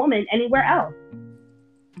less of a woman anywhere else.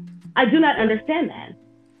 I do not understand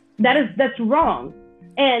that. That's wrong.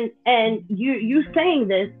 And you saying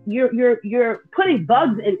this, you're putting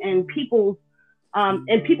bugs in people's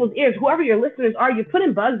ears. Whoever your listeners are, you're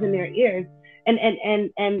putting bugs in their ears, and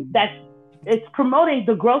it's promoting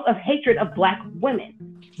the growth of hatred of Black women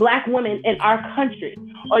in our country,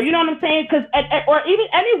 or you know what I'm saying? Because or even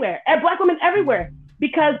anywhere, at Black women everywhere,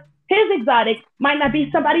 because his exotic might not be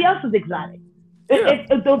somebody else's exotic. Yeah.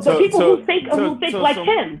 The people who think like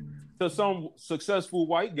him. To some successful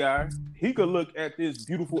white guy, he could look at this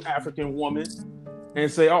beautiful African woman and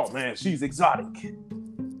say, "Oh man, she's exotic."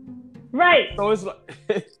 Right. So it's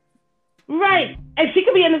like, right. And she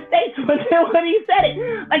could be in the States when he said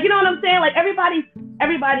it. Like, you know what I'm saying? Like,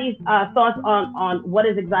 everybody's thoughts on what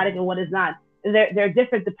is exotic and what is not, they're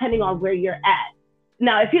different depending on where you're at.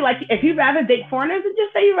 Now, if you rather date foreigners, then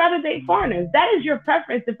just say you rather date foreigners. That is your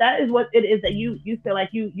preference. If that is what it is that you feel like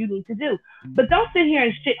you need to do. But don't sit here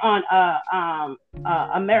and shit on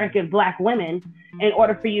American Black women in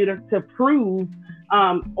order for you to prove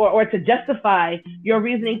or to justify your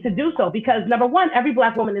reasoning to do so. Because number one, every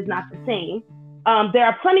Black woman is not the same. There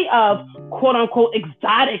are plenty of quote unquote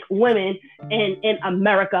exotic women in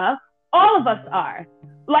America. All of us are.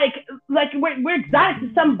 Like we're exotic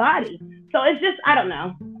to somebody. So it's just, I don't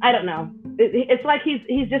know. It's like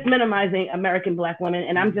he's just minimizing American Black women,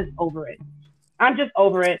 and I'm just over it. I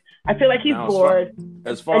feel like he's bored.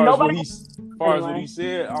 As far as what he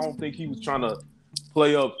said, I don't think he was trying to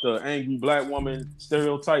play up the angry Black woman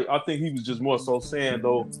stereotype. I think he was just more so saying,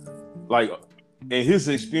 though, like, in his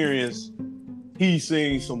experience, he's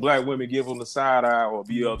seen some Black women give him the side eye or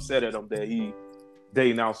be upset at him that he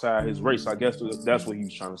dating outside his race. I guess that's what he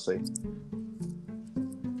was trying to say.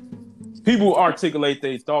 People articulate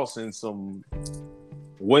their thoughts in some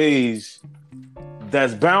ways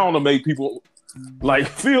that's bound to make people like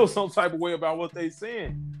feel some type of way about what they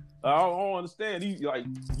saying. I don't understand.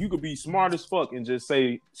 You could be smart as fuck and just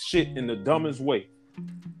say shit in the dumbest way.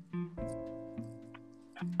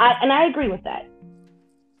 I agree with that.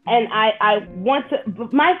 And I want to.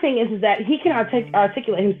 But my thing is that he can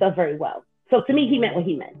articulate himself very well. So to me, he meant what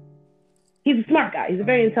he meant. He's a smart guy. He's a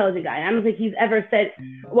very intelligent guy. I don't think he's ever said.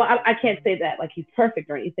 Well, I can't say that like he's perfect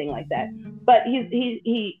or anything like that. But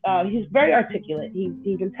he's very articulate.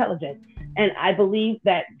 He's intelligent, and I believe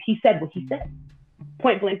that he said what he said,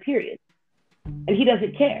 point blank, period. And he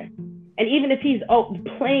doesn't care. And even if he's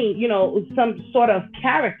playing, some sort of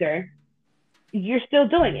character, you're still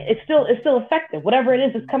doing it. It's still effective. Whatever it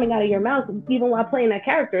is that's coming out of your mouth, even while playing that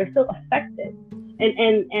character, is still effective.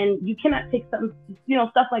 And you cannot take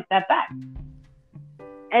stuff like that back.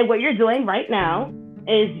 And what you're doing right now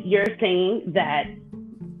is you're saying that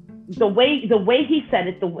the way he said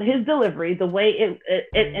it, his delivery, the way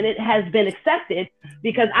it has been accepted,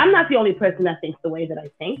 because I'm not the only person that thinks the way that I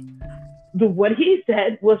think. what he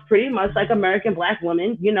said was pretty much like American black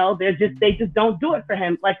women, you know, they just don't do it for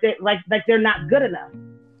him. Like they're not good enough.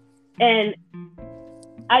 And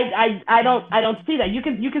I don't see that. You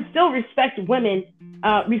can still respect women,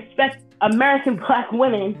 respect American black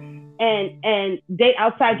women, and date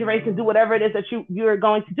outside your race and do whatever it is that you're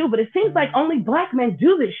going to do. But it seems like only black men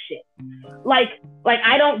do this shit. Like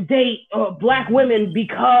I don't date black women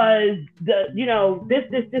because this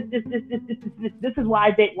is why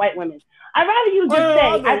I date white women. I'd rather you just say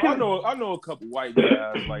I know a couple white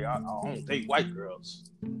guys. Like I don't date white girls.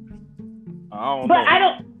 I don't know.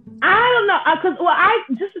 Because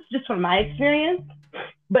just from my experience.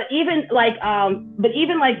 But even like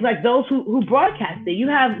those who broadcast it, you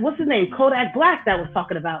have what's his name, Kodak Black, that was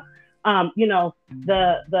talking about a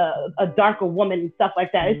darker woman and stuff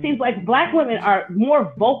like that. It seems like black women are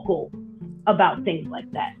more vocal about things like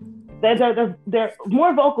that. They're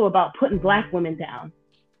more vocal about putting black women down,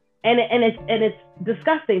 and it's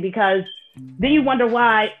disgusting because then you wonder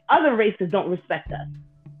why other races don't respect us.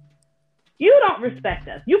 You don't respect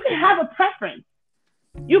us. You can have a preference.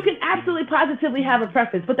 You can absolutely positively have a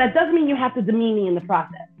preference, but that doesn't mean you have to demean me in the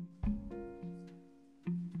process.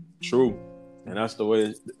 True. And that's the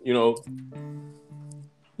way, you don't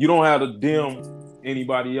have to dim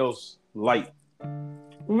anybody else's light.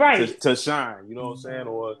 Right. To shine, you know what I'm saying?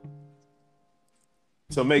 Or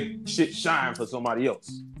to make shit shine for somebody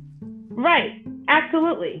else. Right.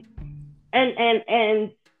 Absolutely.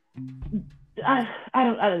 And I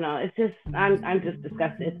don't know. It's just, I'm just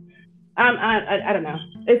disgusted. I don't know.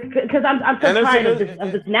 It's because I'm so tired of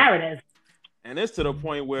this narrative. And it's to the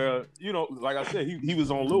point where, like I said, he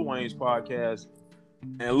was on Lil Wayne's podcast,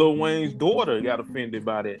 and Lil Wayne's daughter got offended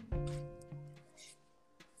by that.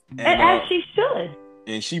 And as she should.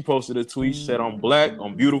 And she posted a tweet, said, "I'm black,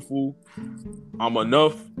 I'm beautiful, I'm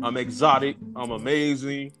enough, I'm exotic, I'm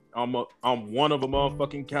amazing, I'm one of a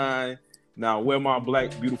motherfucking kind. Now where my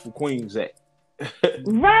black beautiful queens at?"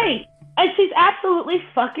 Right. And she's absolutely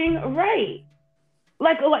fucking right.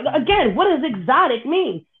 Like again, what does exotic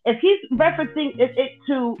mean? If he's referencing it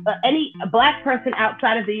to any black person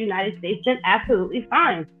outside of the United States, then absolutely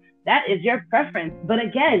fine. That is your preference. But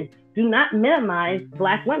again, do not minimize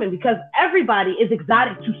black women because everybody is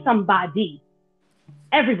exotic to somebody.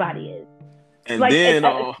 Everybody is. And then,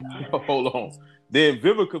 hold on. Then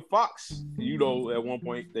Vivica Fox, at one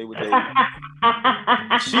point they were dating.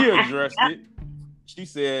 She addressed it. She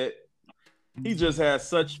said, "He just has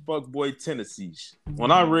such fuckboy tendencies." When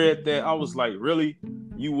I read that, I was like, really?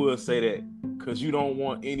 You would say that because you don't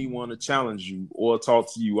want anyone to challenge you or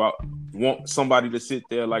talk to you. I want somebody to sit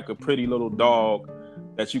there like a pretty little dog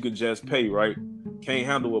that you can just pay, right? Can't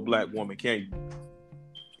handle a black woman, can you?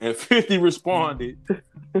 And 50 responded.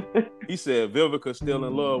 He said, "Vivica's still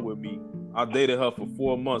in love with me. I dated her for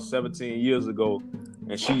 4 months 17 years ago,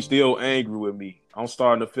 and she's still angry with me. I'm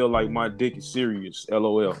starting to feel like my dick is serious.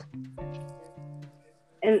 LOL."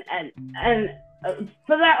 And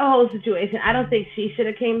for that whole situation, I don't think she should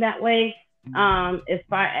have came that way. As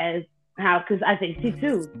far as how, because I think she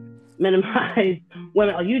too minimized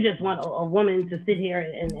women. Or you just want a woman to sit here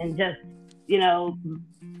and just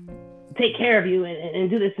take care of you and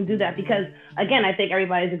do this and do that. Because again, I think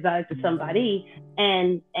everybody's exotic to somebody,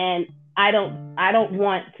 and I don't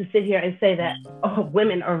want to sit here and say that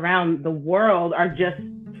women around the world are just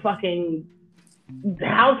fucking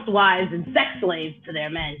housewives and sex slaves to their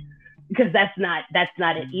men, because that's not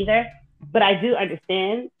it either. But I do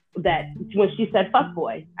understand that when she said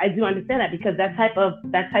fuckboy, I do understand that because that type of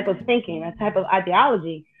thinking, that type of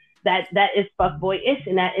ideology, that is fuckboy-ish,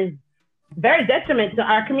 and that is very detriment to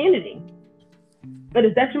our community. It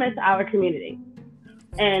is detriment to our community.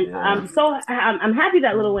 And I'm happy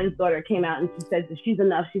that Lil Wayne's daughter came out and she said that she's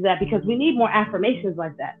enough, she's that, because we need more affirmations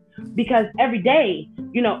like that. Because every day,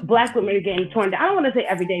 black women are getting torn down. I don't want to say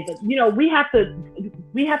every day, but we have to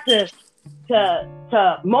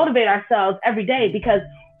motivate ourselves every day, because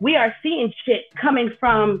we are seeing shit coming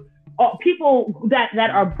from people that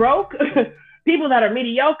are broke, people that are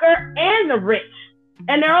mediocre, and the rich.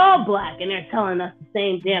 And they're all black, and they're telling us the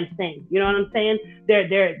same damn thing. You know what I'm saying?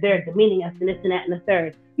 They're demeaning us and this and that and the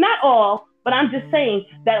third. Not all, but I'm just saying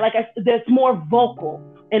that there's more vocal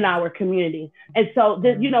in our community, and so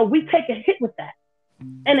we take a hit with that,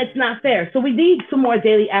 and it's not fair. So we need some more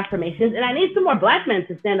daily affirmations, and I need some more black men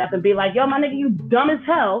to stand up and be like, "Yo, my nigga, you dumb as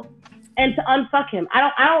hell," and to unfuck him.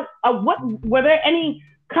 What were there any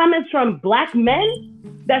comments from black men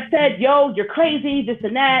that said, "Yo, you're crazy, this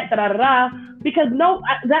and that, da da da da"? Because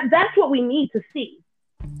that's what we need to see.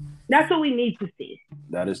 That's what we need to see.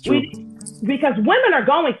 That is true. Because women are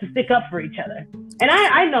going to stick up for each other. And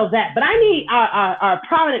I know that, but I need our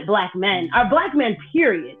prominent black men, our black men,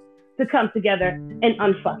 period, to come together and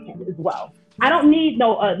unfuck him as well. I don't need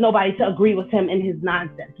nobody to agree with him in his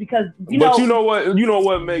nonsense because you know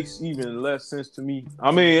what makes even less sense to me.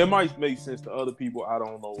 I mean, it might make sense to other people. I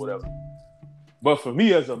don't know, whatever. But for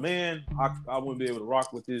me as a man, I wouldn't be able to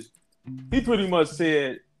rock with this. He pretty much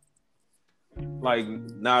said, like,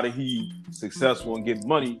 now that he's successful and getting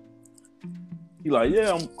money, he like,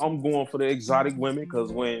 yeah, I'm going for the exotic women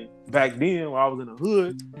because when back then when I was in the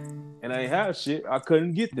hood and I ain't had shit, I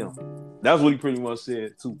couldn't get them. That's what he pretty much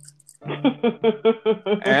said too.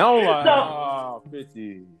 And I'm like,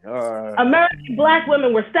 50. American black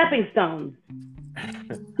women were stepping stones.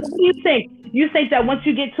 What do you think? You think that once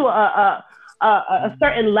you get to a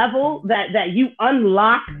certain level that you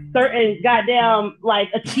unlock certain goddamn like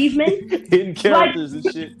achievements, hidden characters and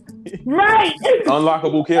shit, right?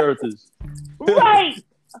 Unlockable characters, right?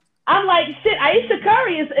 I'm like, shit. Aisha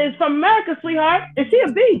Curry is from America, sweetheart, and she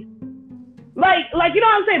a beast. Like you know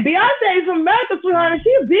what I'm saying? Beyonce is from America, sweetheart, and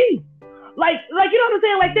she a beast. Like you know what I'm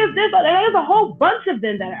saying? Like there's a whole bunch of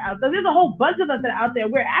them that are out there. There's a whole bunch of us that are out there.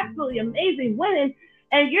 We're absolutely amazing women,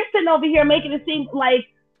 and you're sitting over here making it seem like,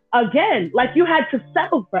 again, like you had to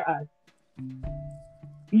settle for us.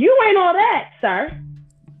 You ain't all that, sir.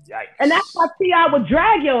 Yikes. And that's why T.I. would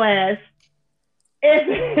drag your ass.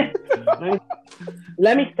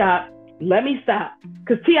 Let me stop.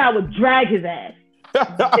 Because T.I. would drag his ass.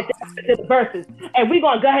 The verses. And we're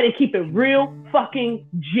going to go ahead and keep it real fucking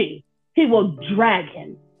G. He will drag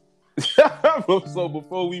him. So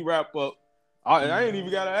before we wrap up, I ain't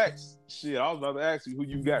even got to ask. Shit, I was about to ask you who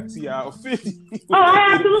you got, T.I. or 50. Oh, I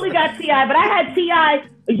absolutely got T.I., but I had T.I.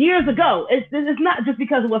 years ago. It's not just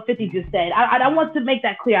because of what 50 just said. I want to make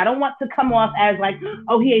that clear. I don't want to come off as like,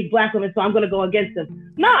 oh, he hates black women, so I'm going to go against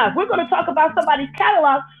him. Nah, if we're going to talk about somebody's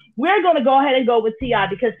catalog, we're going to go ahead and go with T.I.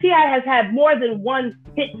 because T.I. has had more than one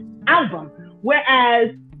hit album,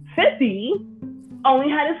 whereas 50 only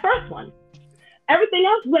had his first one. Everything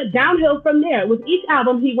else went downhill from there. With each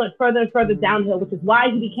album, he went further and further downhill, which is why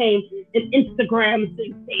he became an Instagram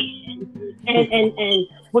sensation and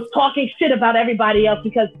was talking shit about everybody else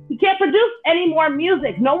because he can't produce any more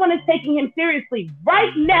music. No one is taking him seriously.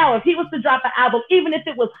 Right now, if he was to drop an album, even if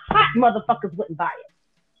it was hot, motherfuckers wouldn't buy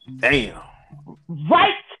it. Damn.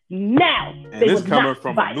 Right now. And this coming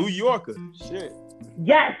from a New Yorker. Shit.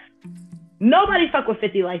 Yes. Nobody fuck with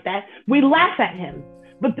 50 like that. We laugh at him.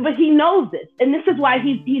 But he knows this, and this is why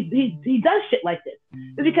he does shit like this.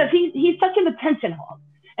 It's because he's such an attention hog,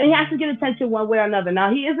 and he has to get attention one way or another.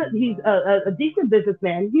 Now he's a decent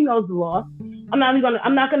businessman. He knows the law. I'm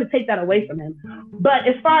not gonna take that away from him. But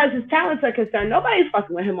as far as his talents are concerned, nobody's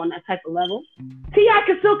fucking with him on that type of level. T.I.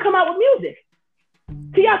 can still come out with music.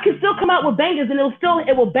 T.I. can still come out with bangers, and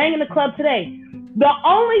it will bang in the club today. The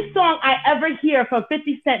only song I ever hear from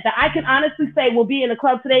 50 Cent that I can honestly say will be in the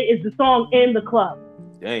club today is the song "In the Club."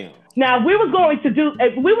 Damn. Now, if we were going to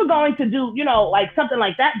do, you know, like something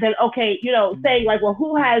like that, then okay, you know, saying like, well,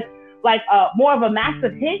 who has like more of a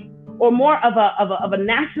massive hit or more of a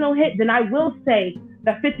national hit, then I will say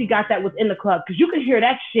that 50 got that was In the Club, because you can hear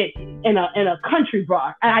that shit in a country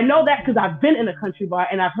bar, and I know that because I've been in a country bar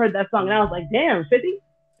and I've heard that song, and I was like, damn, 50.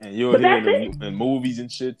 And you'll hear it in movies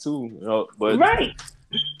and shit too, you know, but right,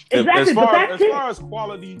 exactly. As far as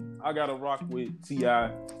quality, I gotta rock with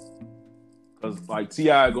T.I. Because like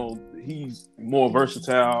T.I. he's more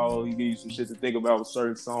versatile. He gives you some shit to think about with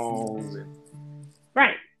certain songs. And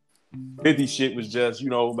right. 50 shit was just,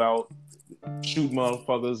 you know, about shooting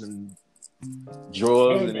motherfuckers and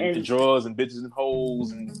drugs and drugs and bitches and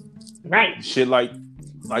hoes and right shit like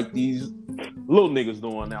these little niggas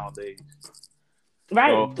doing nowadays.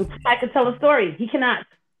 Right. So, I could tell a story. He cannot.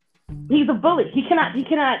 He's a bully. He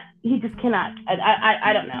just cannot.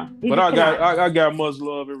 I don't know. But I got much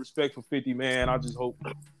love and respect for 50, man. I just hope.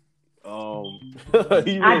 I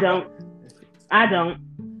don't.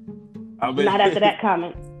 Not after that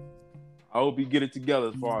comment. I hope he get it together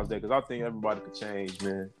as far as that, because I think everybody could change,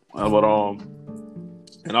 man. But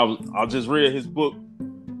and I just read his book,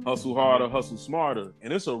 Hustle Harder, Hustle Smarter,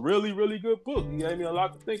 and it's a really, really good book. He gave me a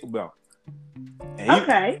lot to think about.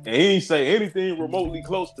 And he didn't say anything remotely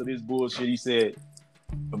close to this bullshit he said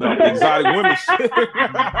about exotic women shit.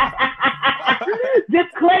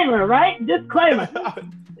 Disclaimer, right? Disclaimer.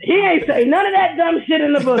 He ain't say none of that dumb shit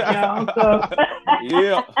in the book, y'all. So.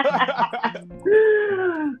 Yeah.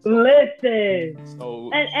 Listen.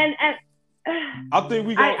 So, and I think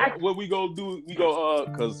what we gonna do,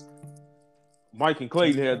 because Mike and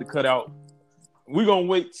Clayton had to cut out. We're gonna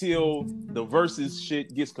wait till the versus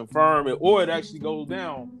shit gets confirmed or it actually goes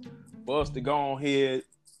down for us to go ahead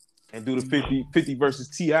and do the 50 versus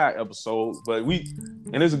T.I. episode. But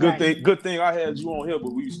it's a good thing I had you on here,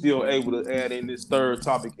 but we were still able to add in this third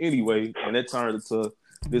topic anyway, and it turned into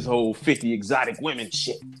this whole 50 exotic women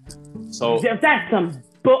shit. So that's some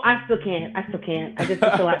bull. I still can't. It's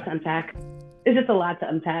a lot to unpack. It's just a lot to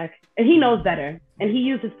unpack. And he knows better. And he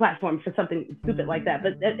used his platform for something stupid like that.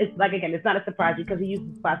 But it's like, again, it's not a surprise because he used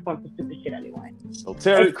his platform for stupid shit anyway. So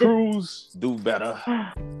Terry Crews, do better.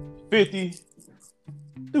 50,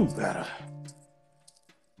 do better.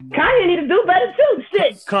 Kanye need to do better too.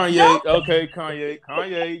 Shit. Kanye,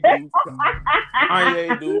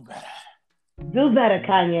 do better. Do better,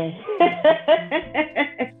 Kanye.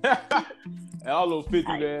 Although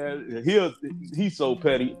 50, man, he's so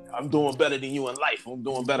petty. I'm doing better than you in life. I'm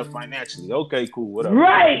doing better financially. Okay, cool, whatever.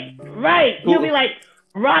 Right. Cool. He'll be like,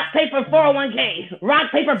 rock, paper, 401k,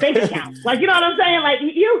 rock, paper, bank account. Like, you know what I'm saying? Like,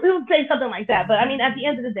 he'll say something like that. But I mean, at the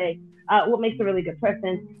end of the day, what makes a really good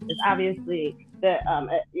person is obviously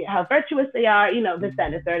how virtuous they are, this, that,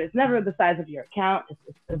 and the third. It's never the size of your account.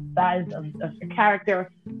 It's the size of your character.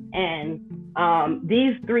 And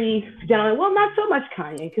these three gentlemen, well, not so much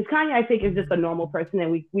Kanye, because Kanye, I think, is just a normal person,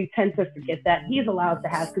 and we tend to forget that. He's allowed to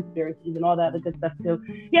have conspiracies and all that other good stuff, too.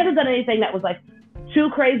 He hasn't done anything that was, like, too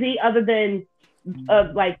crazy other than,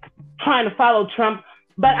 like, trying to follow Trump.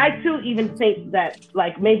 But I, too, even think that,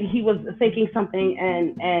 like, maybe he was thinking something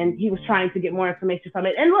and he was trying to get more information from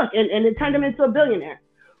it. And look, and it turned him into a billionaire.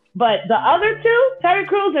 But the other two, Terry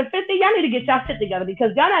Crews and 50, y'all need to get y'all shit together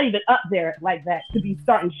because y'all not even up there like that to be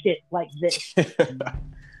starting shit like this.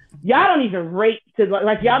 Y'all don't even rate to,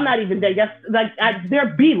 like, y'all not even there.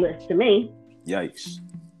 They're B-list to me. Yikes.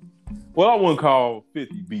 Well, I wouldn't call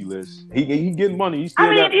 50 B-list. He getting money.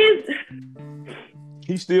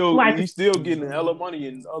 He's still getting hella money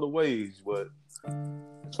in other ways, but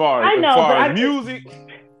as far as music,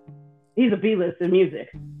 he's a B-list in music.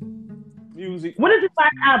 When is his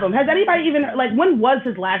last album? Has anybody even when was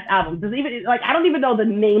his last album? Does even I don't even know the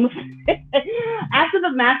name of it. After the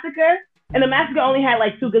Massacre, and the Massacre only had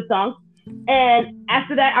 2 good songs, and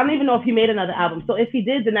after that, I don't even know if he made another album. So if he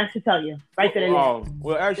did, then that should tell you right then and there.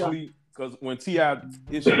 Well, actually, because when T.I.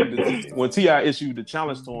 issued the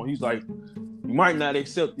challenge to him, he's like, you might not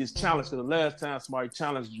accept this challenge because the last time somebody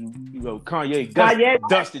challenged you, Kanye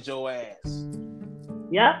dusted your ass.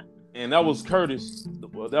 Yep. And that was Curtis.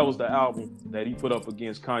 Well, that was the album that he put up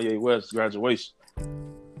against Kanye West's Graduation.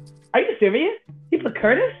 Are you serious? He put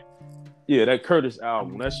Curtis? Yeah, that Curtis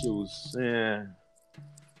album. That shit was,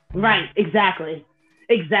 Right, exactly.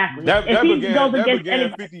 That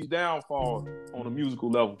began 50's downfall on a musical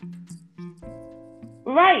level.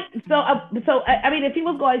 Right. So I mean, if he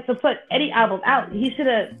was going to put any album out, he should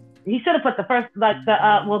have put the first,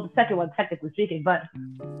 the second one, technically speaking, but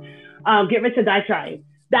Get Rich or Die Trying.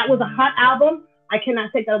 That was a hot album. I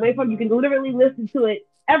cannot take that away from you. You can literally listen to it.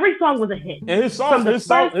 Every song was a hit. And his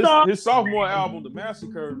sophomore album, The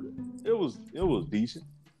Massacre, it was decent.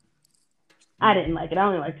 I didn't like it. I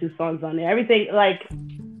only like 2 songs on there. Everything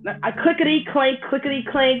clickety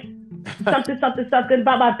clank, something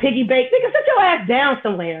about my piggy bank. Nigga, sit your ass down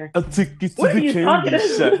somewhere. I took it to what the candy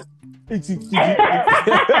shop.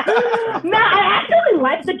 No, I actually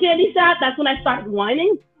liked the candy shop. That's when I started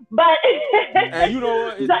whining. But and you know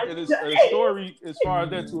what? It's a story as far as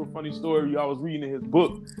that too. A funny story. I was reading in his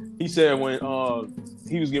book. He said when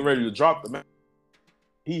he was getting ready to drop the,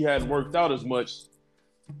 he hadn't worked out as much,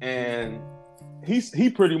 and he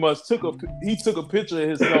pretty much took a picture of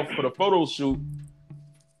himself for the photo shoot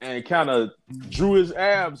and kind of drew his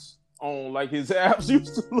abs on like his abs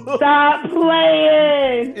used to look. Stop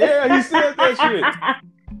playing. Yeah, he said that shit.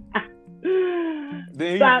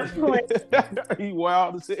 Then he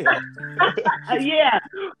wild as hell. Yeah,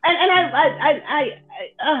 and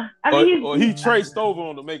I mean, or he traced over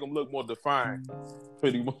him to make him look more defined,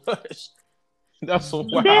 pretty much. That's so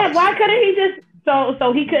wild. Damn, why couldn't he just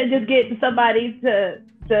so he couldn't just get somebody to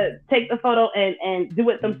take the photo and do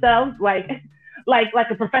it themselves, like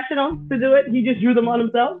a professional to do it? He just drew them on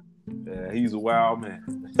himself. Yeah, he's a wild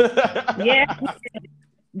man. Yeah,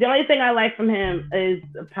 the only thing I like from him is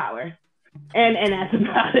power. And that's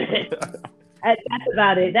about it. That's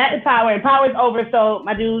about it. That is power, and power is over. So,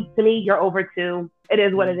 my dude, to me, you're over too. It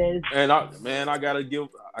is what it is. And I gotta give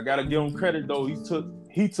him credit though.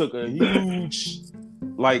 He took a huge,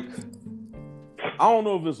 I don't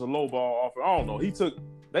know if it's a low ball offer. I don't know.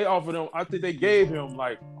 They offered him. I think they gave him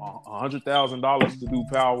 $100,000 to do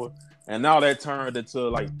Power, and now that turned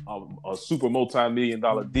into a super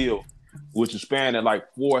multi-million-dollar deal, which is spanning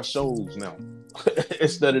 4 shows now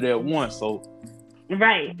instead of that one. So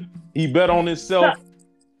right, he bet on himself,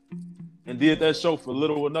 and did that show for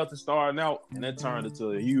little or nothing starting out, and that turned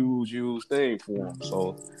into a huge thing for him.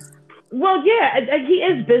 So, well, yeah, he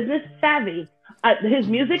is business savvy. His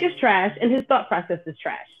music is trash, and his thought process is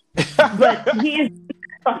trash. But he is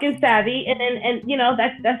fucking savvy, and you know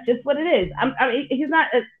that's just what it is. I mean, he's not.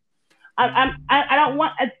 I don't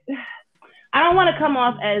want. I don't want to come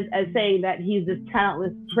off as saying that he's this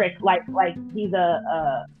talentless prick, like he's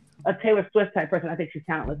a Taylor Swift type person. I think she's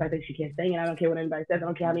talentless. I think she can't sing, and I don't care what anybody says. I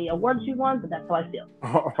don't care how many awards she won, but that's how I feel.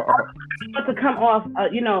 I don't want to come off,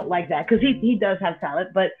 like that, because he does have talent,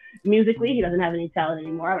 but musically he doesn't have any talent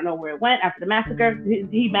anymore. I don't know where it went after the massacre.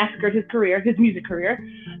 He massacred his career, his music career,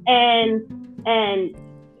 and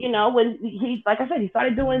you know, when he, like I said, he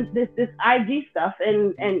started doing this IG stuff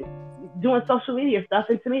and doing social media stuff,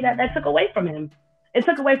 and to me that took away from him. It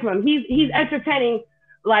took away from him. He's entertaining,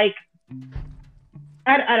 like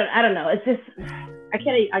I don't know. It's just I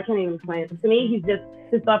can't even explain it. To me,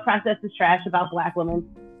 his thought process is trash about Black women,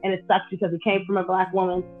 and it sucks because he came from a Black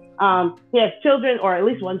woman. He has children, or at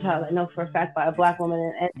least one child I know for a fact by a Black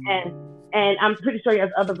woman, and I'm pretty sure he has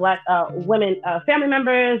other Black women family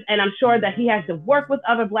members, and I'm sure that he has to work with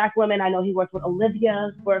other Black women. I know he worked with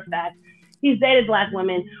Olivia for a fact. He's dated Black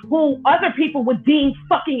women who other people would deem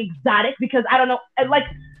fucking exotic because I don't know, like,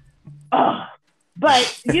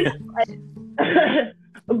 but you know,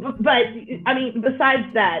 but I mean,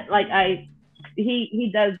 besides that, like he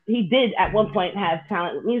did at one point have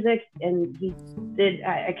talent with music, and he did.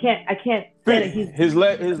 I can't say that he's his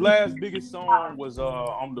last biggest song was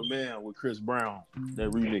 "I'm the Man" with Chris Brown, that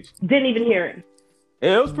remix. Didn't even hear it.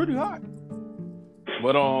 Yeah, it was pretty hot.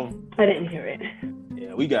 But I didn't hear it.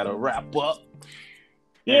 Yeah, we gotta wrap up.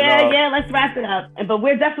 Yeah, let's wrap it up. But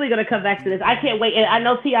we're definitely gonna come back to this. I can't wait. And I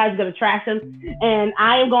know T.I. is gonna trash him, and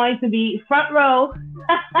I am going to be front row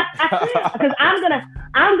because I'm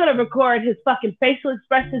gonna record his fucking facial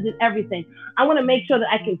expressions and everything. I want to make sure that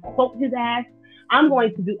I can quote his ass. I'm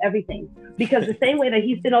going to do everything because the same way that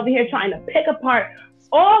he's sitting over here trying to pick apart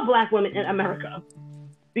all Black women in America,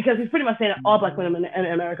 because he's pretty much saying that all Black women in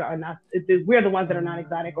America are not. We're the ones that are not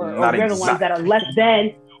exotic, or we're the ones that are less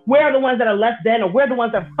than. We're the ones that are less than, or we're the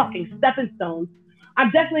ones that are fucking stepping stones. I'm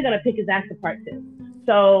definitely gonna pick his ass apart too.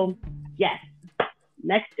 So yes,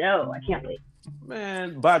 next show. I can't wait.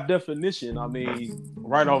 Man, by definition, I mean,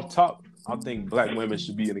 right off top, I think Black women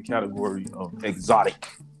should be in the category of exotic.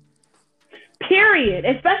 Period.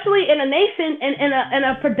 Especially in a nation, in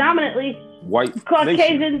a predominantly white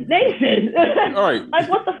Caucasian nation. All right. Like,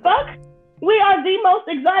 what the fuck? We are the most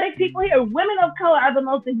exotic people here. Women of color are the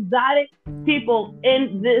most exotic people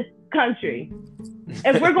in this country.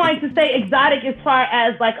 If we're going to say exotic as far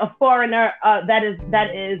as like a foreigner, that is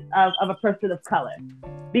of a person of color,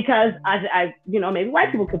 because I maybe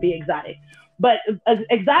white people could be exotic, but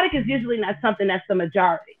exotic is usually not something that's the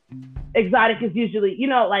majority. Exotic is usually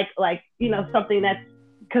something that's,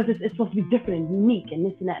 because it's supposed to be different and unique and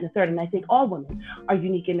this and that and the third. And I think all women are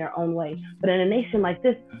unique in their own way. But in a nation like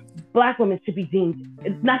this, Black women should be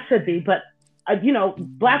deemed, not should be, but,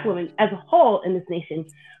 Black women as a whole in this nation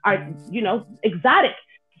are, exotic.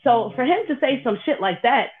 So for him to say some shit like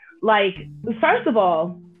that, like, first of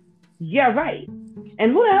all, yeah, right.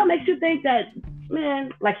 And who the hell makes you think that,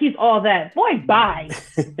 man, like he's all that? Boy, bye.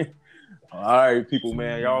 All right, people,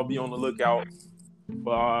 man. Y'all be on the lookout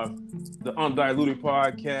for the Undiluted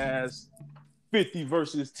Podcast 50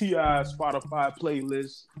 versus T.I. Spotify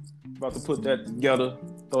playlist. About to put that together,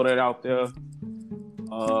 throw that out there.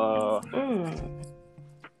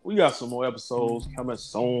 We got some more episodes coming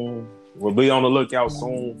soon. We'll be on the lookout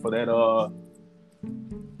soon for that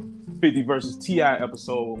 50 versus T.I.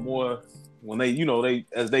 episode. More when they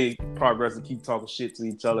as they progress and keep talking shit to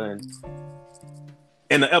each other, and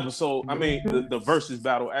in the episode, I mean, the versus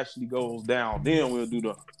battle actually goes down. Then we'll do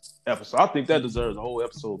the episode. I think that deserves a whole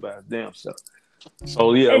episode by its damn self.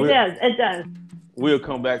 So yeah, it does. We'll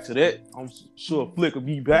come back to that. I'm sure Flic will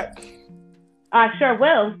be back. I sure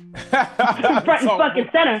will. Front and fucking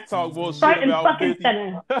center. Talk bullshit Front and about fucking 50.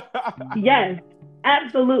 center. Yes,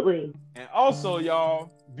 absolutely. And also,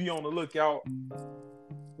 y'all, be on the lookout.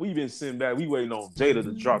 We've been sitting back. We waiting on Jada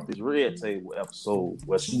to drop this Red Table episode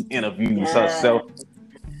where she interviews herself.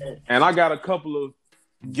 And I got a couple of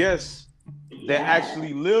guests that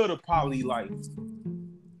actually live the poly life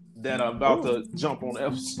that are about to jump on the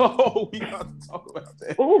episode. We got to talk about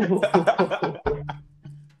that.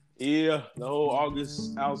 Yeah, the whole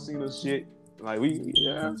August Alcina shit. Like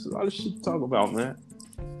there's a lot of shit to talk about, man.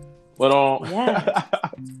 But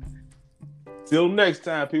till next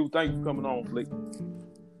time, people. Thank you for coming on, Flic.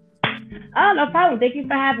 Oh, no problem. Thank you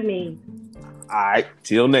for having me. All right.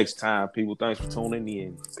 Till next time, people. Thanks for tuning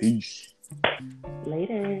in. Peace.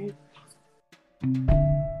 Later.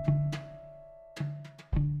 Bye.